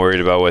 Yeah, I'm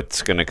worried about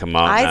what's going to come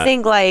out. I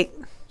think like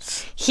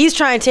he's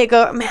trying to take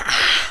over. Man.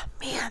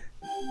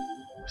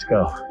 Let's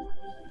go.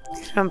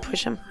 I'm gonna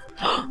push him.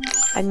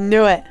 I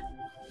knew it.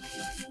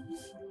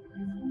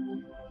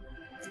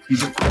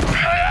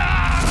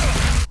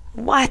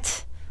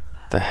 What?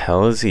 The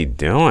hell is he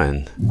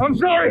doing? I'm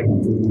sorry.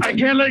 I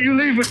can't let you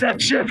leave with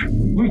that ship.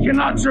 We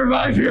cannot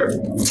survive here.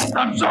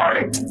 I'm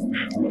sorry.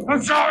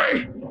 I'm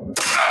sorry.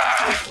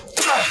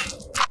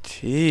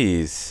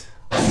 Jeez.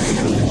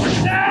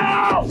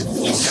 No!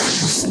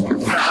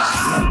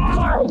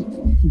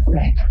 You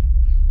faked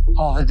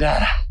all the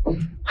data.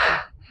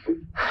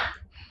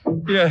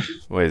 Yes.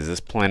 Wait, is this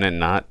planet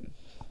not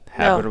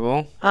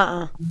habitable?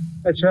 I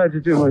tried to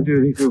do my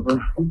duty,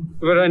 Cooper,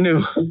 but I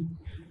knew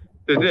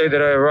the day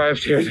that I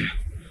arrived here,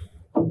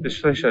 this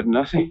place had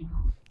nothing.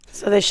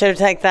 So they should have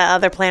taken that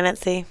other planet,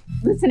 see?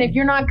 Listen, if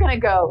you're not gonna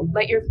go,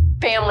 let your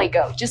family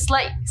go. Just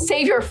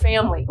save your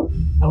family.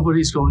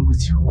 Nobody's going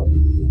with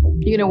you.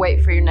 You're gonna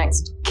wait for your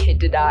next kid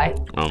to die.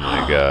 Oh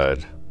my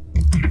god.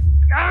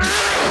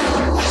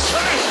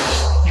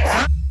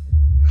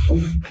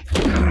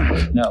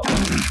 No.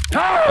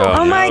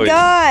 Oh my no,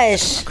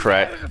 gosh.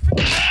 Correct.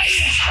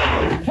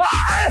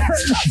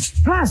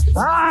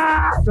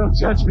 Don't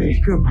judge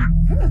me, Cooper.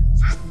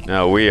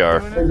 No, we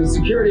are. There's a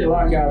security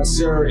lockout,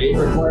 sir. It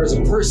requires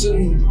a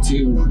person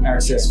to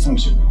access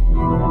function.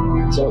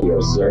 It's all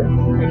yours, sir.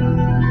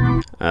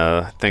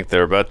 I think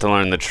they're about to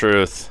learn the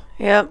truth.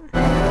 Yep.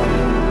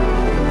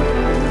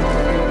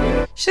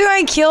 Should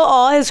I kill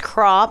all his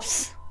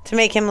crops to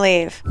make him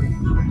leave?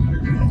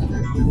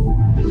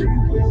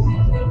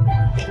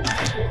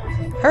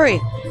 Hurry.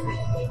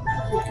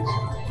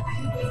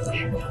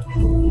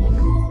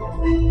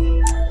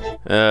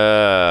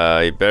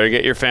 You better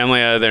get your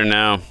family out of there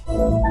now.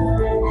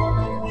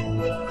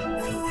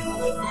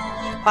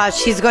 Wow,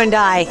 she's going to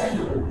die.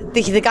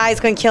 The guy's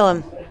going to kill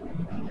him.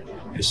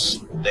 This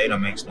data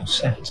makes no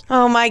sense.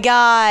 Oh my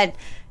god.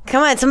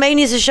 Come on, somebody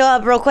needs to show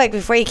up real quick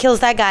before he kills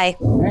that guy.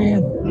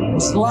 Man,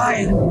 it's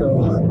lying.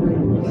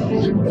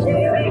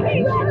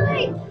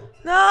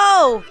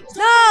 No!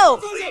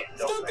 No!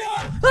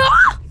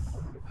 Ah!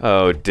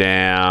 Oh,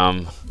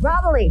 damn.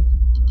 Robbery.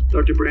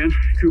 Dr. Brand,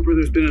 Cooper,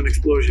 there's been an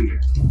explosion.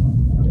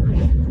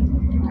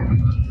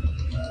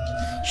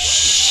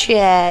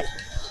 Shit.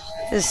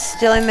 Is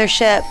stealing their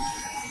ship.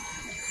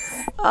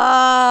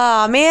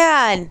 Oh,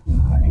 man.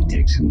 If he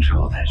takes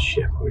control of that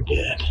ship, we're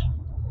dead.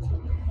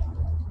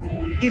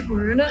 He'd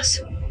ruin us.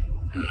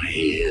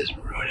 He is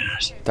ruining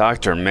us.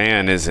 Dr.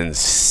 Man is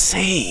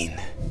insane.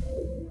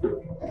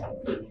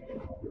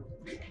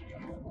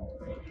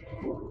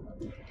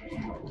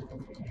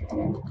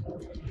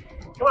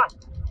 Come on.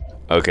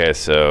 Okay,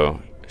 so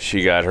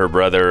she got her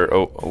brother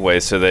away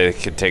so they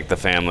could take the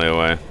family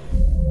away.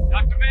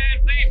 Dr. Man,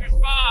 please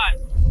respond.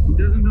 He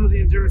doesn't know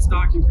the endurance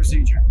docking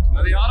procedure.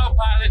 Well, the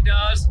autopilot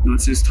does.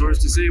 Not since TARS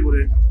disabled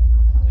it.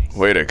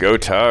 Way to go,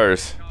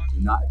 TARS.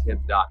 Do not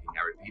attempt docking.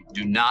 I repeat,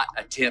 do not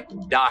attempt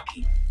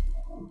docking.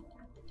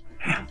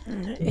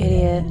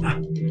 Idiot.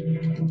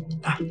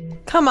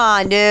 Come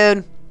on,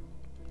 dude.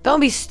 Don't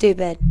be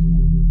stupid.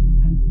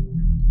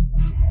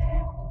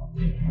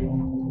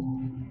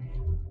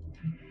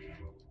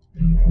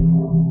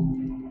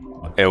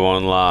 It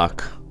won't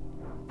lock.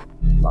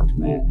 Dr.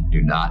 Man,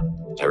 do not,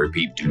 I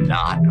repeat, do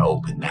not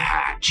open the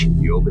hatch. If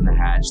you open the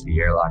hatch, the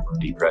airlock will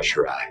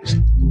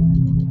depressurize.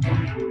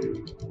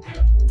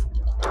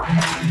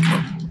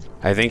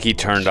 I think he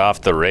turned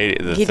off the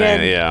radio. He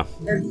did. Yeah.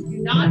 Do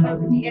not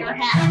open the air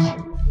hatch.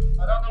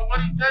 I don't know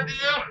what he said to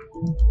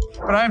you,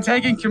 but I'm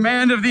taking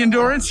command of the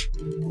Endurance.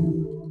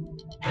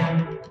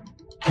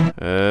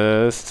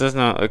 This does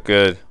not look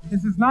good.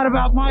 This is not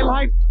about my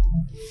life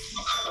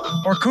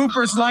or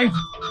Cooper's life.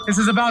 This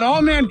is about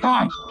all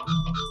mankind.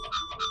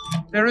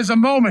 There is a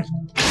moment.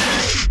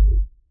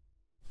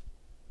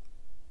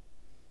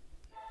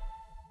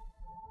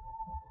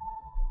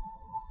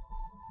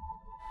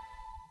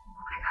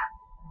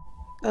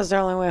 That was their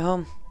only way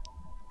home.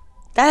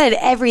 That had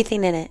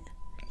everything in it.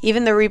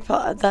 Even the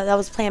repo. That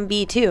was plan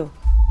B too.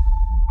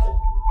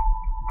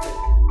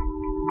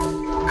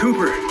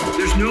 Cooper,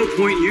 there's no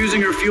point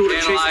using our fuel to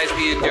Analyze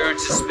the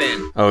Endurance's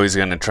spin. Oh, he's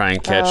gonna try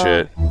and catch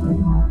it.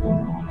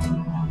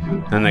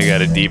 Then they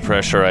gotta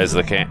depressurize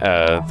the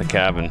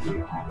cabin.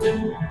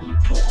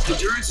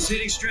 Endurance is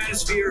hitting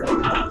stratosphere.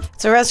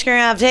 It's a risk you're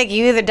gonna have to take.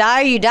 You either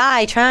die or you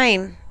die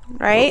trying,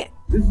 right?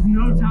 This is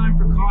no time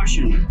for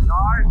caution.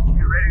 Stars,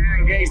 you're ready to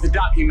engage the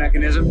docking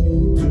mechanism.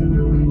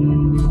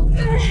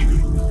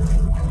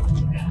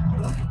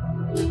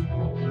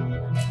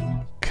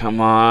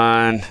 Come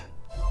on.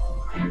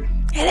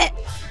 Hit it.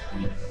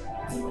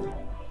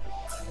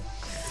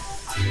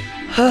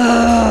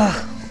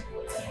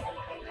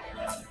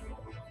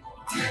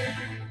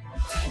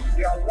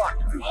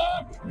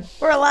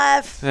 We're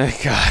alive.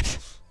 Thank God.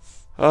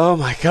 Oh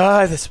my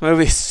God, this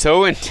movie's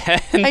so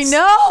intense. I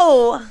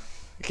know.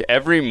 Like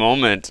every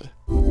moment.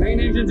 Main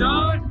engine's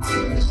on.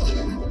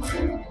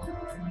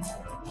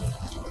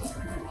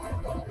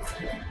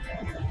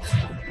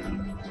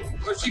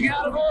 Pushing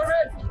out of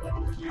orbit.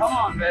 Come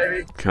on,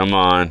 baby. Come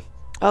on.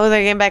 Oh,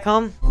 they're getting back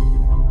home?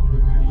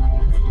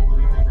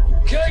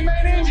 Killing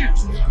main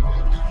engines.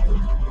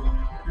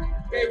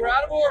 Okay, we're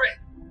out of orbit.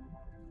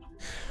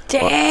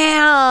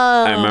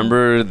 Damn. I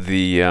remember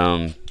the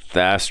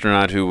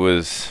astronaut who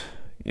was,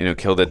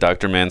 killed at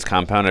Dr. Man's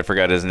compound. I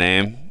forgot his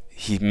name.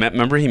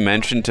 Remember he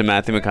mentioned to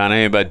Matthew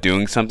McConaughey about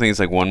doing something. He's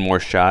like, one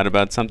more shot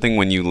about something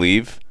when you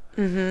leave.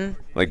 Mm-hmm.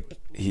 Like,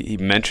 he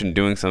mentioned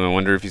doing something. I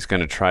wonder if he's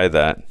going to try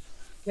that.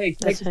 Hey,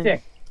 take the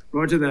stick.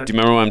 Roger that. Do you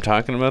remember what I'm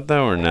talking about,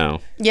 though, or no?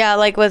 Yeah,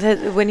 like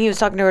with when he was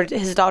talking to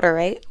his daughter,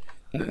 right?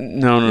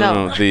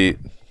 No. The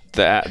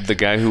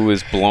guy who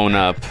was blown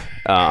up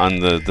on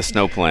the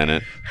snow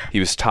planet. He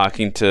was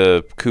talking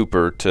to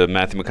Cooper, to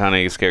Matthew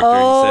McConaughey's character.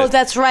 Oh, he said,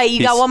 that's right.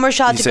 You got one more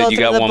shot to go through the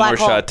black hole. He said you got one more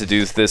shot to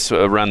do this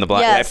around the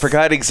black hole. Yes. I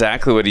forgot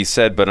exactly what he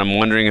said, but I'm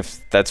wondering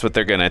if that's what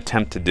they're going to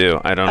attempt to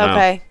do. I don't know.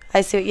 Okay,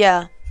 I see.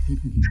 Yeah. You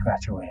can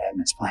scratch away at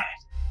Edmund's planet.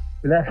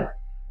 With that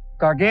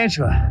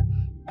gargantua,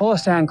 pull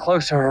us down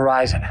close to the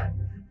horizon,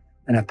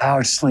 and a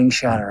powered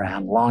slingshot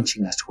around,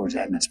 launching us towards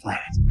Edmund's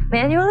planet.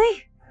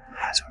 Manually?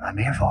 That's what I'm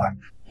here for.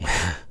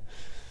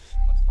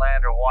 Once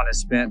Lander 1 is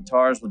spent,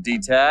 TARS will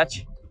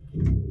detach.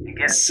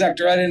 Sucked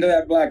right into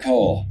that black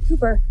hole.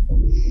 Cooper,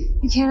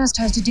 you can't ask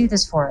TARS to do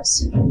this for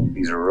us.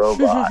 He's a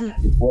robot.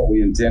 It's what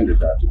we intended,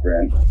 Dr.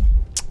 Brand.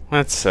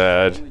 That's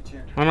sad.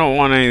 I don't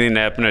want anything to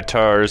happen to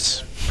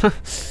TARS.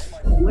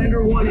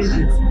 Lander 1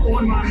 engines,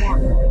 on my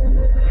mark.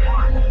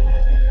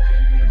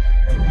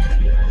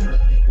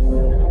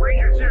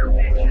 Ranger 0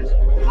 engines,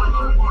 on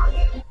my mark.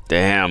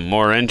 Damn,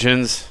 more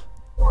engines.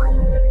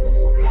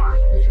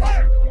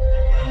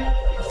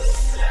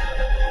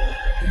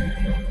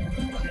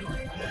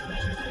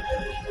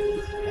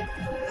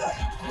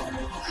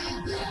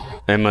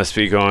 They must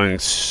be going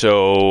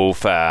so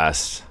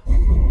fast.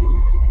 Lander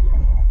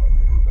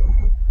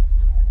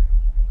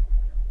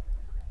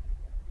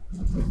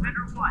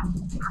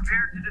 1,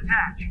 prepare to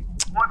detach.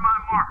 On my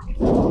mark.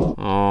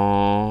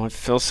 Oh, I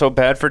feel so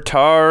bad for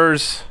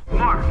TARS.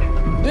 Mark.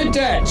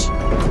 Detach!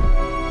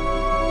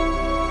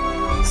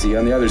 See you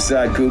on the other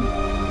side, Coop.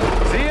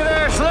 See you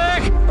there,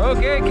 Slick!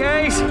 Okay,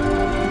 Case.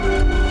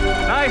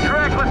 Nice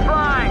reckless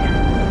flying.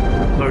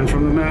 Learn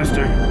from the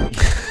master.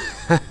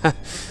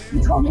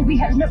 You told me we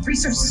had enough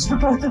resources for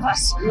both of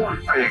us. I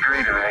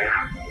agree to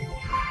that.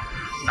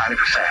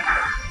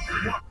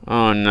 90%.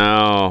 Oh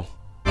no.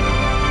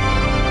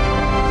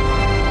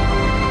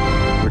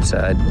 Port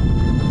side,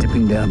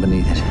 dipping down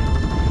beneath it.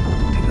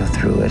 To go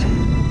through it.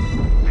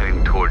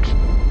 Heading towards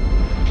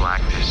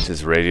blackness. Is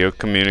his radio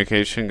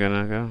communication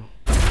gonna go?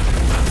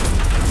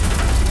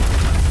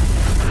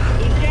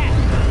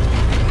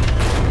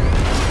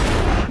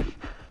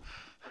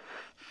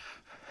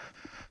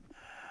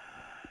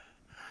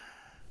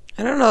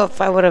 I don't know if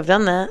I would have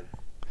done that.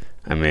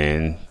 I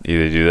mean,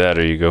 either do that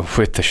or you go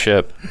with the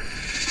ship.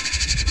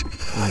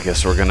 I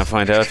guess we're gonna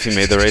find out if you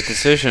made the right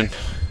decision.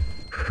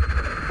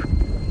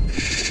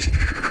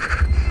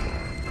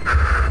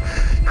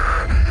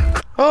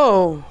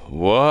 Oh.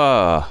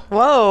 Whoa.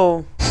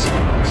 Whoa.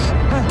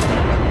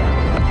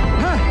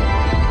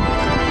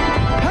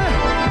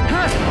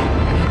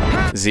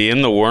 Is he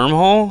in the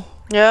wormhole?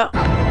 Yeah.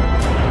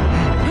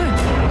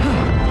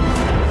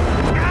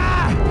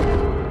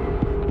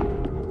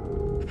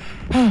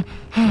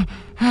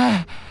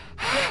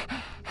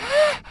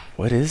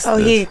 What is Oh,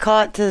 this? he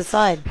caught to the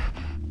side.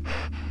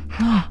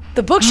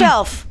 The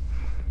bookshelf.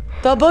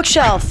 The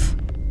bookshelf.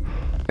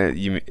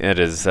 You mean at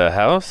his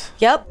house?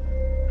 Yep.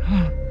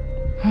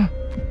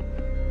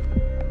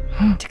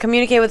 To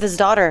communicate with his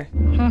daughter.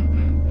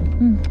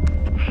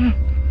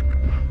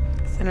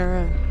 It's in her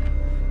room.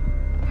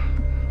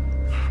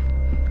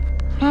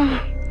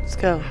 Let's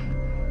go.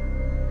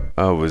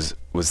 Oh, was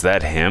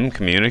that him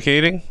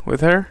communicating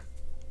with her?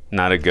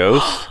 Not a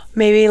ghost?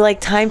 Maybe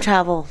like time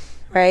travel,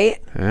 right?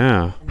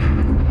 Yeah.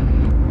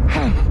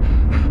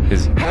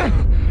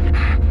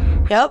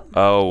 Yep.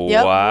 Oh,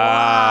 Yep.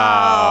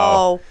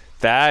 wow.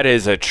 That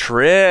is a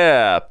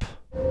trip.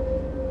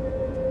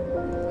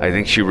 I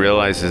think she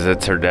realizes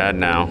it's her dad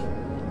now.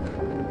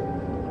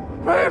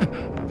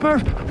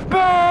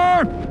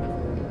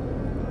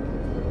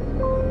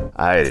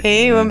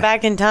 He went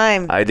back in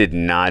time. I did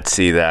not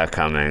see that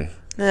coming.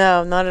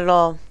 No, not at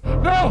all.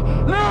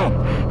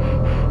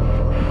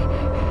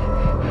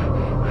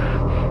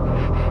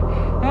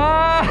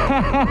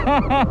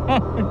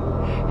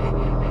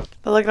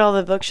 But look at all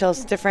the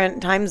bookshelves,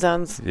 different time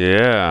zones.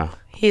 Yeah.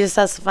 He just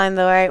has to find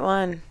the right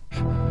one.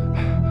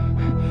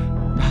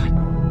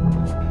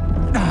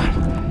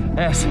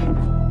 Yes.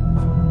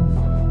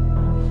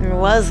 There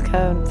was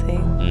code, see?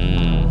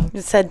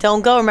 It said,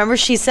 don't go. Remember,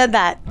 she said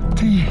that.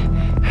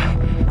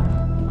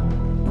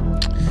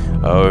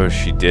 Oh,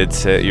 she did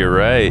say, you're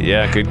right.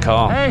 Yeah, good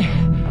call. Hey.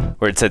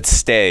 Where it said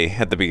stay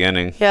at the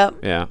beginning. Yep.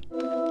 Yeah.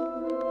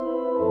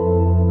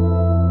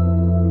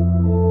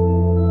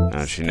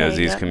 Now she knows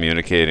he's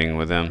communicating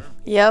with him.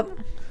 Yep.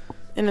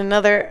 In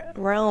another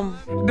realm.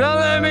 Don't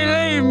let me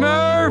leave,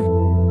 Merv!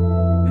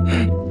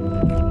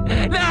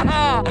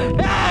 No!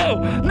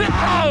 No!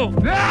 No!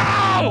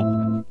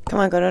 No! Come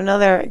on, go to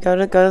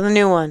the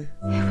new one.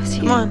 It was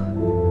Come you. on.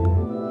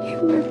 You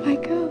were my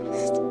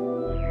ghost.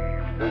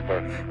 Cooper.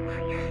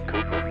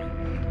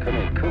 Come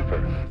in, Cooper.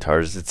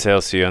 TARS did sail,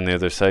 see you on the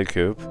other side,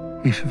 Coop.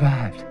 You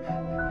survived.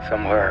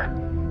 Somewhere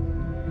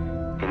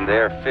in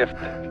their fifth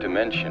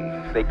dimension,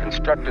 they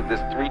constructed this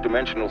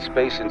three-dimensional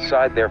space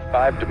inside their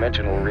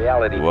five-dimensional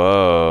reality.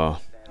 Whoa.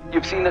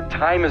 You've seen that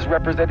time is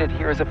represented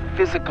here as a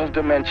physical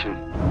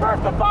dimension.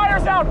 Murph, the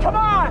fire's out! Come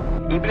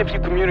on! Even if you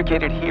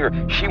communicate it here,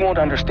 she won't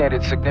understand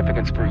its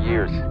significance for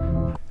years.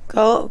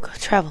 Go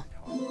travel.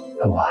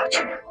 The watch.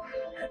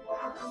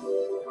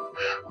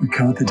 We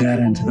code the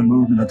data into the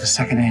movement of the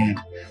second hand.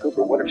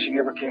 Cooper, what if she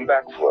never came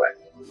back for it?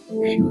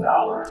 She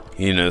will.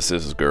 He knows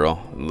this is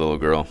girl, little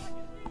girl.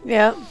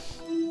 Yep.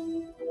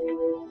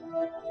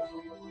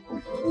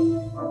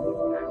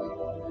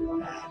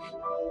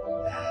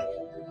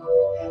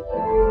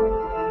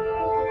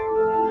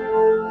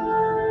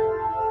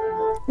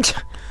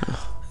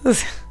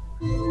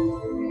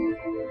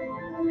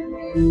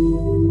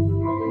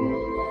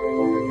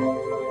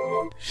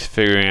 She's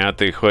figuring out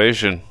the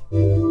equation.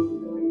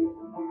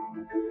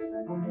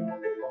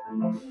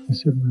 A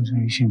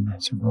civilization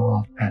that's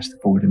evolved past the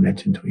 4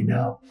 dimensions we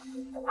know.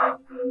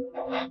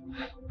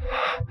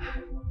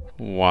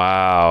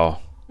 Wow.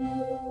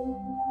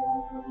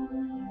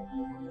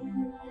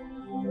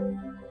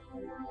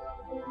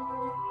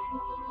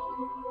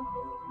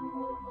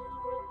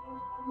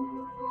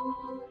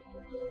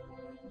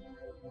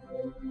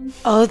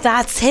 Oh,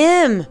 that's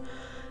him.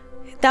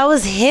 That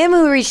was him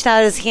who reached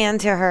out his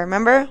hand to her,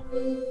 remember?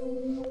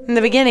 In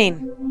the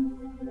beginning.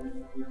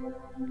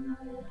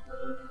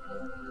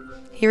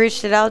 He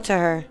reached it out to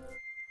her.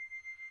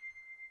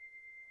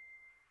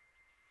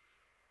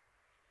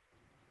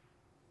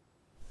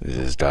 Is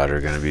his daughter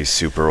gonna be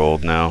super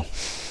old now?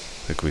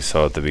 Like we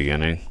saw at the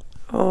beginning?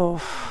 Oh.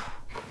 All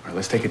right,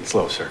 let's take it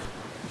slow, sir.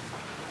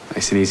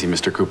 Nice and easy,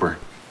 Mr. Cooper.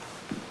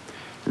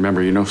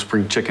 Remember, you're no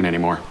spring chicken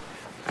anymore.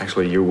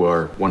 Actually, you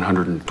are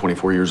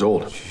 124 years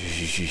old.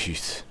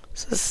 Jeez.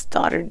 So his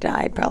daughter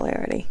died probably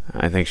already.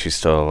 I think she's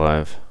still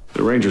alive.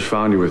 The Rangers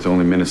found you with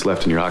only minutes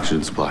left in your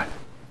oxygen supply.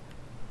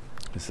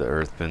 Has the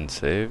Earth been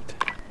saved?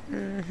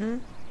 Mm-hmm.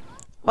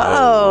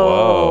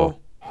 Whoa.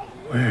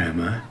 Where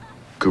am I?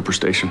 Cooper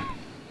Station.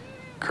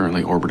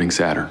 Currently orbiting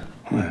Saturn.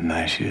 Well,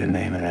 nice you to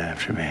name it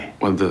after me.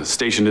 Well, the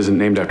station isn't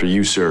named after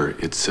you, sir.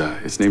 It's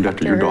named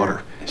after your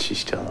daughter. Is she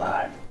still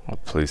alive? Oh,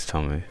 please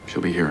tell me.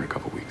 She'll be here in a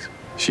couple weeks.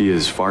 She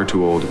is far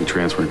too old to be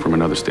transferring from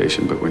another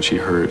station, but when she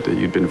heard that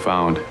you'd been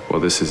found, well,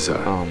 this is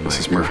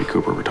Murphy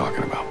Cooper we're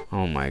talking about.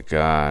 Oh my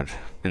God.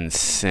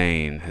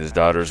 Insane. His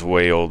daughter's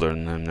way older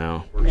than him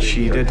now.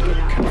 She did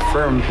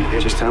confirm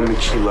just how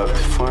much she loved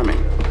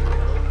farming.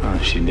 Oh,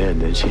 she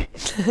did she?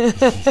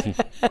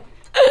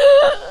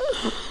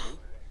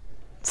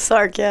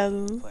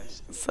 Sarcasm.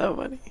 So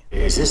funny.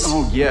 Is this?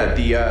 Oh yeah,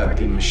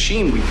 the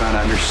machine we found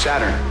under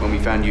Saturn when we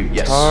found you.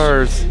 Yes.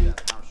 Cars.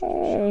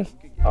 Oh.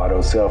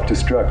 Auto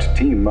self-destruct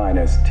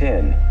T-minus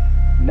 10,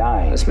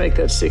 9. Let's make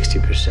that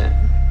 60%.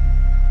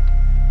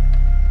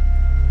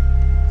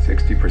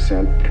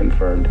 60%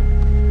 confirmed.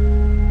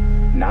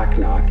 Knock,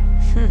 knock.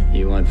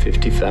 You want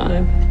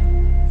 55?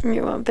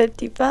 You want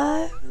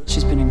 55?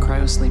 She's been in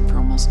cryosleep for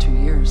almost 2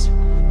 years.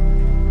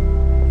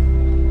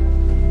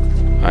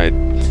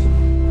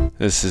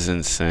 This is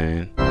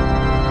insane.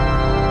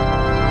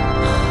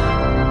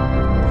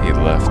 He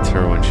left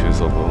her when she was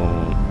a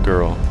little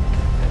girl.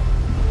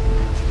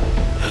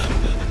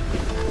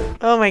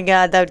 Oh my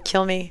God, that would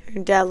kill me.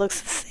 Her dad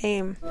looks the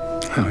same.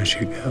 How is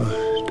your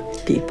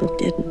ghost? People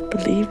didn't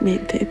believe me.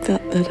 They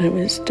thought that I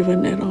was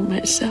doing it all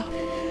myself.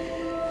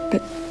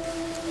 But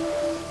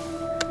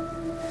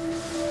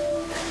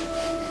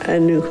I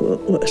knew who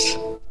it was.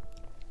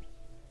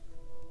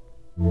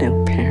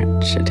 No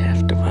parent should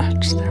have to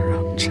watch their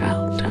own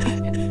child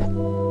die.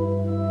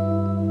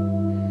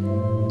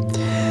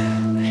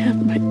 I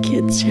have my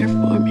kids here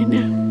for me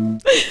now.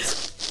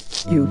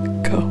 You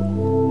go.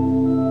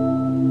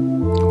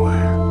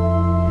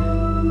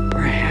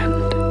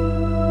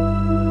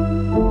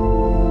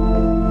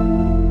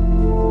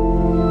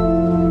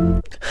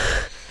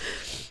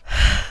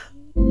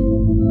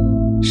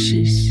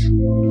 She's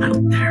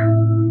out there.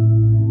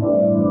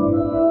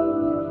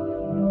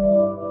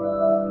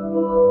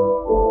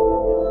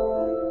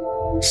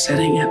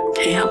 Setting up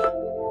camp.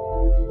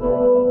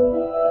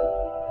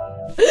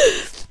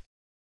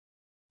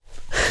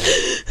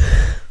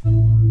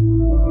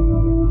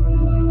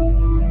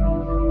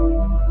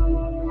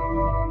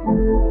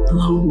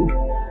 Alone.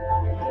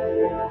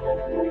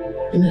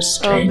 In a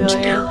strange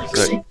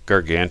galaxy. Is that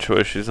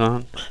Gargantua she's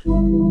on?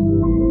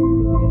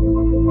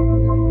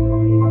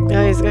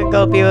 No, he's gonna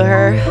go be with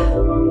her.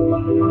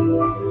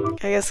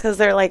 I guess because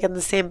they're like in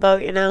the same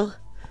boat, you know?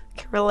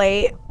 Can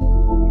relate.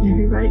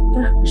 Maybe right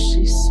now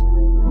she's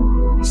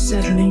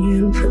settling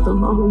in for the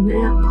long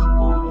nap.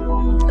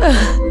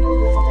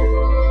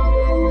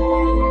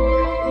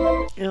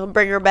 It'll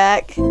bring her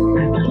back. At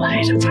the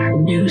light of our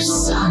new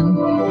sun.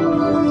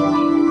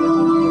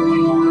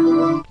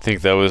 I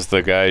think that was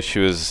the guy she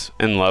was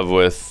in love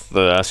with,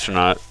 the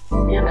astronaut.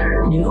 In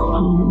her new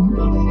home.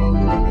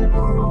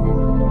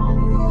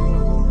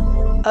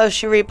 Oh,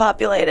 she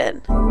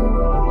repopulated.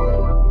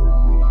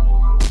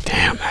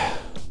 Damn.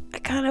 I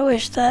kind of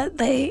wish that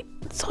they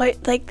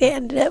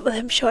ended it with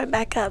him showing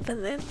back up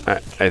and then.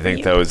 I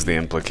think that was the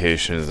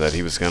implication, is that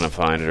he was gonna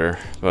find her,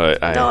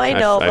 but I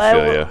know, but I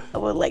feel you. I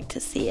would like to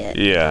see it.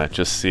 Yeah,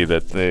 just see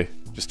that they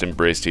just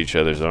embraced each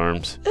other's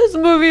arms. This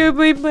movie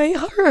made my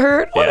heart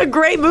hurt. What a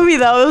great movie,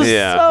 though. It was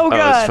so good.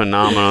 Oh, it's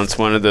phenomenal. It's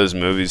one of those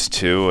movies,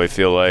 too. I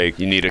feel like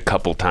you need a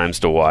couple times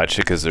to watch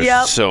it because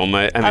there's so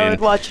much. I would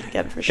watch it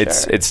again for sure.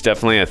 It's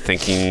definitely a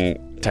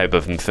thinking type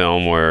of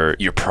film where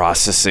you're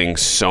processing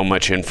so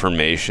much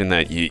information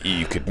that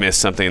you could miss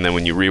something, and then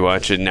when you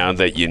rewatch it, now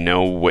that you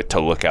know what to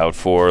look out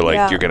for,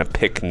 like you're gonna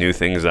pick new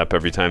things up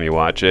every time you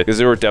watch it. Because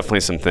there were definitely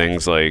some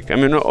things like, I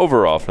mean,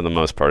 overall for the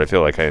most part, I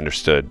feel like I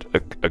understood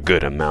a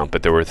good amount,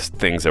 but there were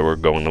things that were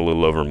going a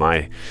little over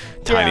my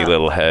tiny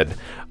little head.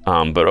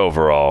 But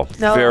overall,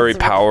 very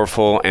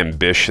powerful,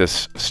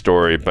 ambitious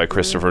story by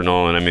Christopher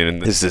Nolan. I mean,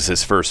 this is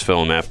his first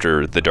film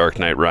after The Dark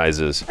Knight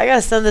Rises. I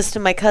gotta send this to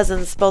my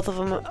cousins. Both of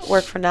them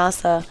work for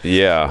NASA.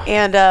 Yeah.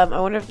 And I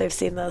wonder if they've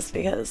seen this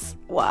because,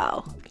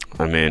 wow.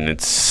 I mean,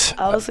 it's...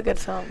 Oh, it was a good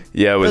film.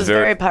 Yeah, it was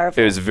very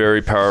powerful. It was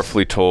very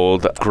powerfully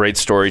told. Great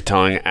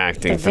storytelling,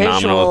 acting,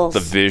 phenomenal. The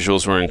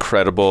visuals were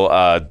incredible.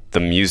 The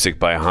music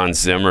by Hans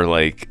Zimmer,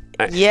 like...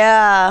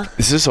 Yeah.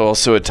 This is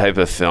also a type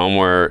of film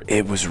where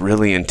it was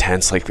really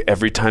intense. Like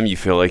every time you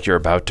feel like you're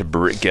about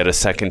to get a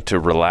second to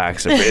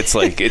relax, it's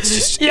like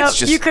it's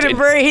just you couldn't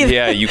breathe.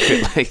 Yeah, you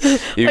could like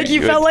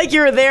you felt like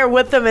you were there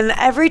with them, and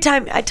every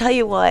time I tell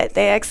you what,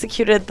 they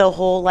executed the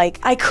whole like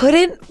I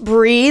couldn't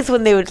breathe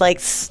when they would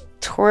like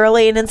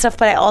twirling and stuff,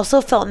 but I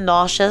also felt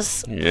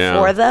nauseous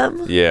for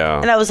them. Yeah.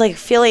 And I was like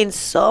feeling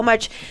so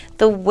much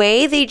the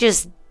way they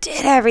just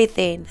did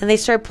everything, and they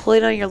started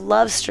pulling on your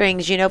love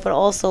strings, you know, but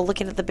also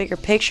looking at the bigger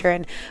picture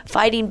and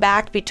fighting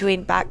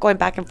going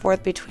back and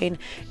forth between,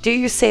 do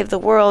you save the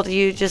world, do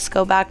you just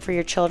go back for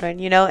your children,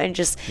 you know, and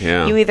just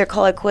you either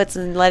call it quits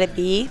and let it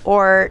be,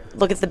 or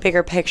look at the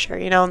bigger picture,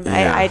 you know.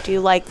 I do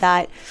like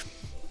that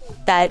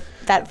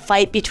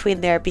fight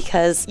between there,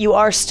 because you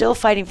are still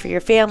fighting for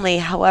your family.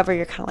 However,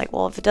 you're kind of like,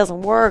 well, if it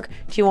doesn't work,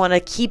 do you want to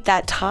keep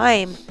that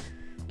time,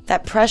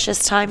 that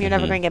precious time you're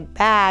never going to get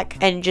back,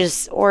 and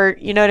just, or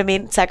you know what I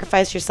mean,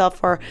 sacrifice yourself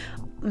for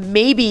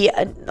maybe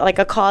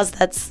a cause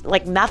that's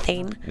like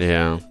nothing?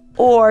 Yeah.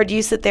 Or do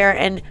you sit there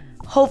and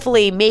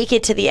hopefully make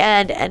it to the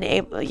end and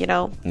you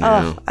know?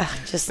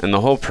 Just. And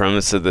the whole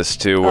premise of this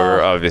too,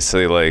 where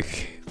obviously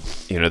like,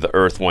 you know, the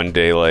Earth one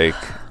day, like,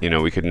 you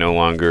know, we could no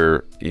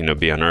longer, you know,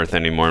 be on Earth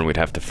anymore, and we'd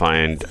have to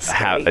find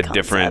a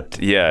different.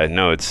 Yeah,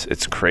 no,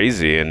 it's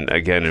crazy. And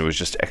again, it was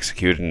just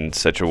executed in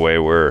such a way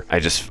where I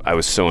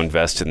was so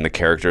invested in the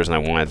characters, and I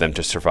wanted them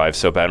to survive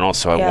so bad. And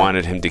also, I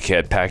wanted him to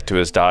get back to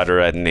his daughter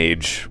at an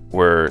age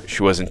where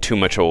she wasn't too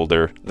much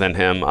older than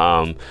him.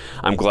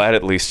 I'm glad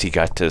at least he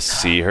got to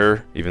see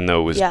her, even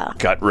though it was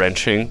gut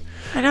wrenching.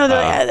 I know.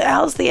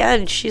 How's the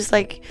end? She's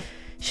like.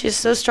 She's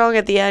so strong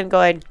at the end,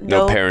 going,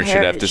 no parent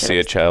should have to see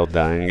a child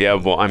dying. Yeah,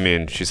 well, I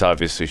mean, she's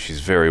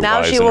very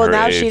wise in her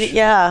age.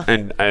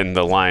 And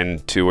the line,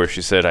 too, where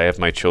she said, I have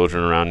my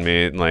children around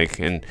me, like,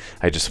 and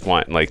I just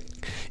want, like,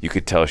 you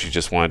could tell she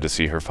just wanted to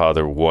see her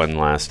father one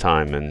last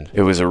time. And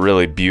it was a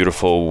really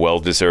beautiful,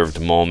 well-deserved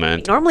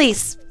moment. Normally,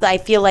 I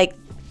feel like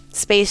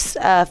space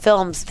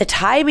films, the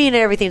timing and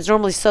everything is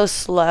normally so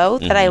slow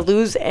that I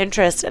lose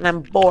interest and I'm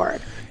bored.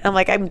 I'm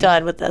like, I'm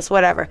done with this,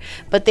 whatever.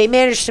 But they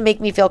managed to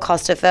make me feel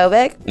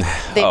claustrophobic.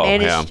 They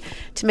managed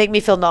to make me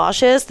feel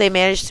nauseous. They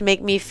managed to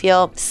make me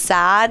feel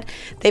sad.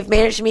 They've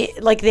managed to me,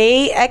 like,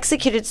 they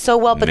executed so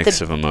well. But mix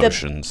of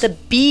emotions. The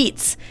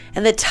beats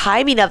and the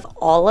timing of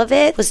all of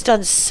it was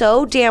done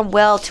so damn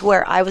well to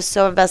where I was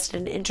so invested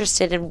and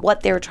interested in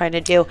what they were trying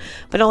to do.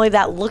 But not only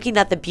that, looking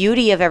at the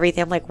beauty of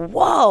everything, I'm like,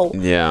 whoa.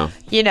 Yeah.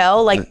 You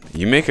know, like.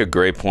 You make a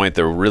great point.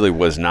 There really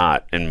was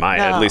not,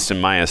 at least in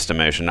my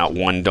estimation, not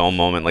one dull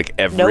moment. Like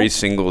every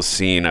single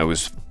scene, I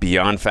was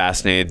beyond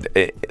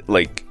fascinated,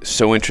 like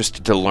so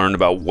interested to learn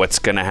about what's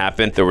going to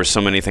happen. There were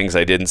so many things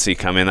I didn't see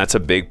coming. That's a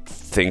big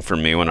thing for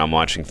me when I'm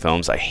watching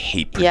films. I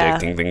hate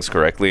predicting things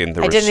correctly. And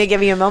I didn't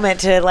give you a moment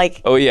to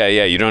like. Oh yeah,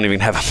 you don't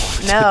even have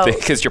a moment to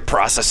think, because you're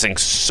processing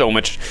so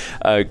much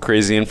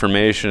crazy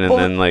information, and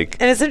then like.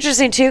 And it's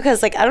interesting too,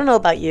 because like I don't know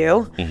about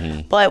you,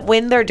 but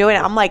when they're doing it,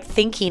 I'm like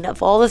thinking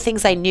of all the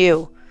things I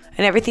knew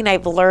and everything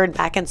I've learned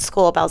back in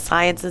school about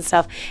science and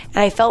stuff. And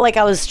I felt like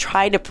I was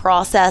trying to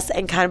process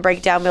and kind of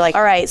break down, be like,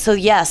 all right, so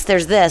yes,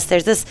 there's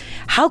this.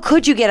 How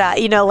could you get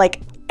out? You know,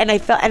 like, and I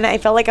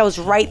felt like I was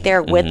right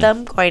there with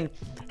them going,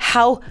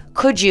 how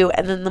could you?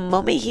 And then the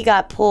moment he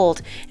got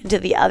pulled into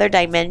the other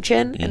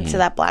dimension, into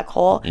that black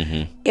hole,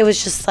 it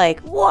was just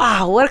like,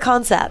 wow, what a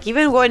concept.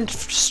 Even going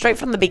straight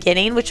from the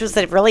beginning, which was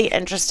really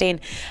interesting,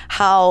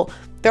 how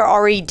they're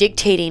already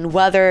dictating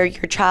whether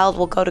your child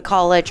will go to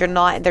college or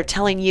not, and they're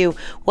telling you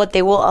what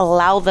they will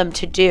allow them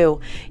to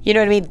do. You know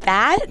what I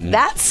mean?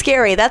 That's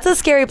scary. That's a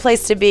scary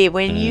place to be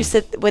when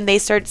when they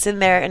start sitting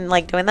there and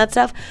like doing that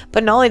stuff.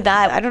 But not only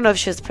that, I don't know if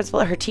she was the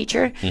principal or her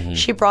teacher.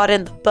 She brought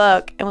in the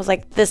book and was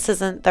like, this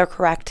isn't the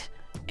correct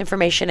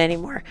information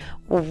anymore.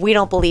 We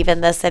don't believe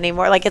in this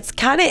anymore. Like, it's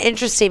kind of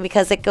interesting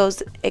because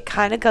it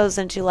kind of goes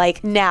into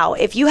like, now,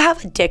 if you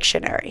have a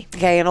dictionary,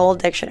 okay, an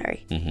old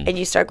dictionary, and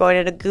you start going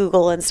into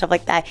Google and stuff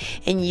like that,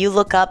 and you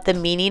look up the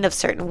meaning of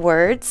certain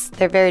words,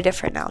 they're very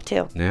different now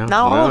too. Yeah,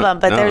 Not all of them,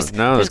 but there's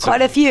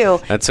quite a few.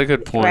 That's a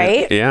good point.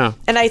 Right? Yeah.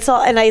 And I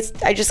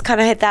just kind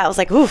of hit that. I was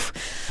like, oof,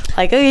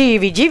 like,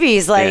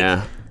 heebie-jeebies, like,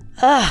 yeah.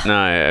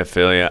 No, I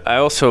feel you. I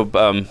also,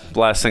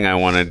 last thing I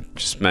want to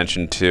just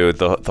mention too,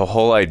 the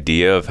whole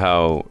idea of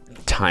how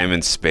time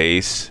and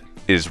space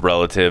is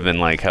relative and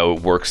like how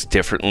it works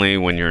differently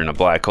when you're in a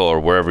black hole or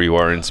wherever you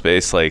are in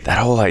space. Like, that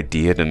whole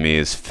idea to me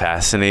is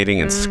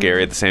fascinating and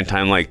scary at the same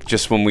time. Like,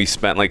 just when we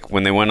spent, like,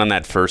 when they went on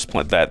that first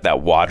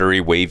that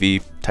watery,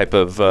 wavy type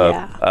of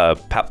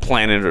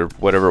planet or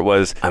whatever it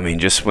was. I mean,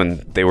 just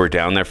when they were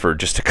down there for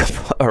just a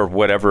couple or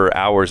whatever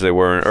hours they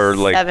were, or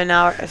like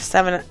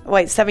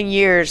 7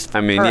 years.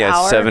 I mean, per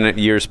hour? 7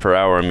 years per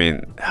hour. I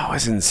mean, that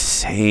was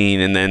insane.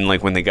 And then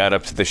like when they got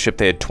up to the ship,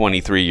 they had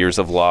 23 years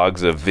of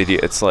logs of video.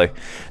 It's like,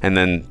 and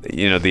then,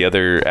 you know, the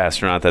other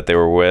astronaut that they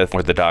were with,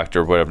 or the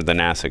doctor, whatever, the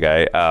NASA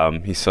guy,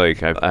 he's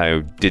like, I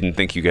didn't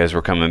think you guys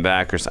were coming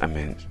back, or I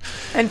mean.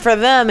 And for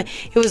them,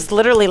 it was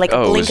literally like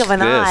a blink of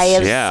an eye. It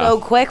was so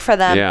quick for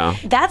them. Yeah.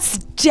 That's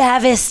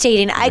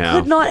devastating. I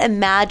could not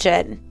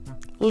imagine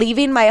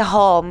leaving my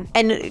home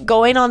and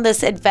going on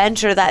this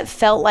adventure that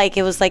felt like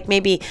it was like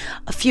maybe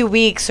a few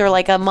weeks or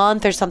like a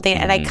month or something,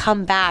 and I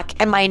come back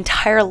and my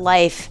entire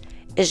life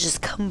is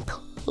just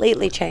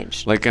completely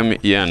changed. Like, I mean,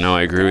 yeah, no,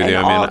 I agree with you.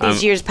 I mean, all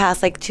these years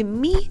pass. Like, to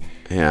me,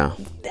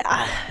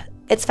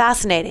 it's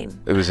fascinating.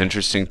 It was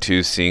interesting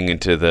too, seeing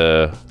into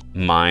the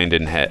mind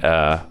and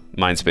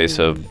mind space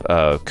of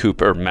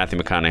Cooper, Matthew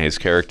McConaughey's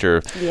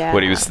character,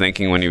 what he was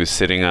thinking when he was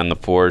sitting on the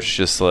porch,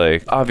 just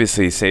like,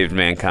 obviously he saved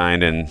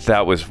mankind and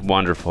that was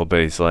wonderful,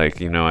 but he's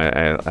like, you know,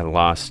 I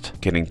lost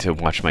getting to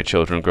watch my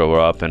children grow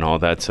up and all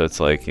that, so it's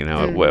like, you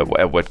know,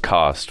 at what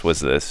cost was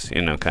this,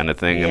 you know, kind of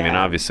thing. I mean,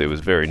 obviously it was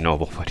very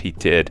noble what he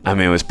did. I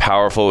mean, it was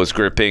powerful, it was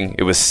gripping,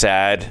 it was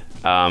sad.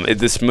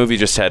 This movie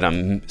just had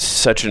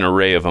such an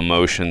array of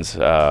emotions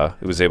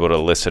it was able to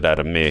elicit out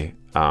of me.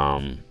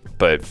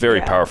 But very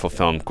powerful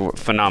film.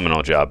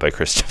 Phenomenal job by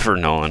Christopher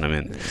Nolan. I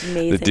mean,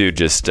 the dude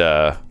just,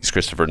 he's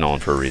Christopher Nolan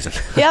for a reason.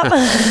 Yep.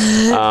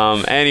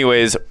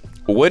 Anyways,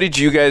 what did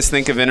you guys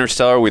think of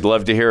Interstellar? We'd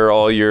love to hear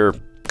all your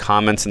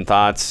comments and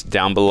thoughts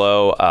down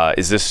below.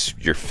 Is this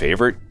your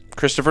favorite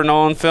Christopher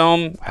Nolan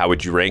film? How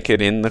would you rank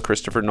it in the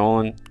Christopher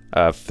Nolan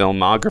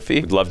filmography?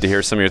 We'd love to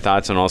hear some of your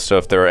thoughts, and also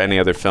if there are any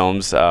other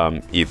films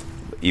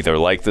either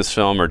like this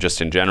film or just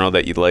in general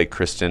that you'd like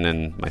Kristen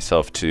and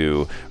myself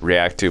to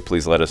react to,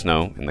 please let us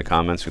know in the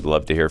comments. We'd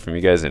love to hear from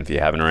you guys. And if you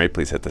haven't already,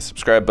 please hit the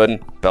subscribe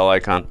button, bell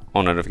icon,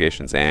 all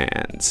notifications,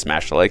 and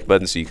smash the like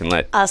button so you can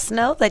let us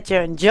know that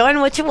you're enjoying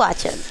what you're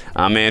watching.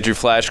 I'm Andrew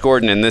Flash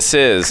Gordon, and this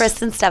is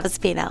Kristen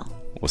Stavespino.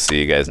 We'll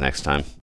see you guys next time.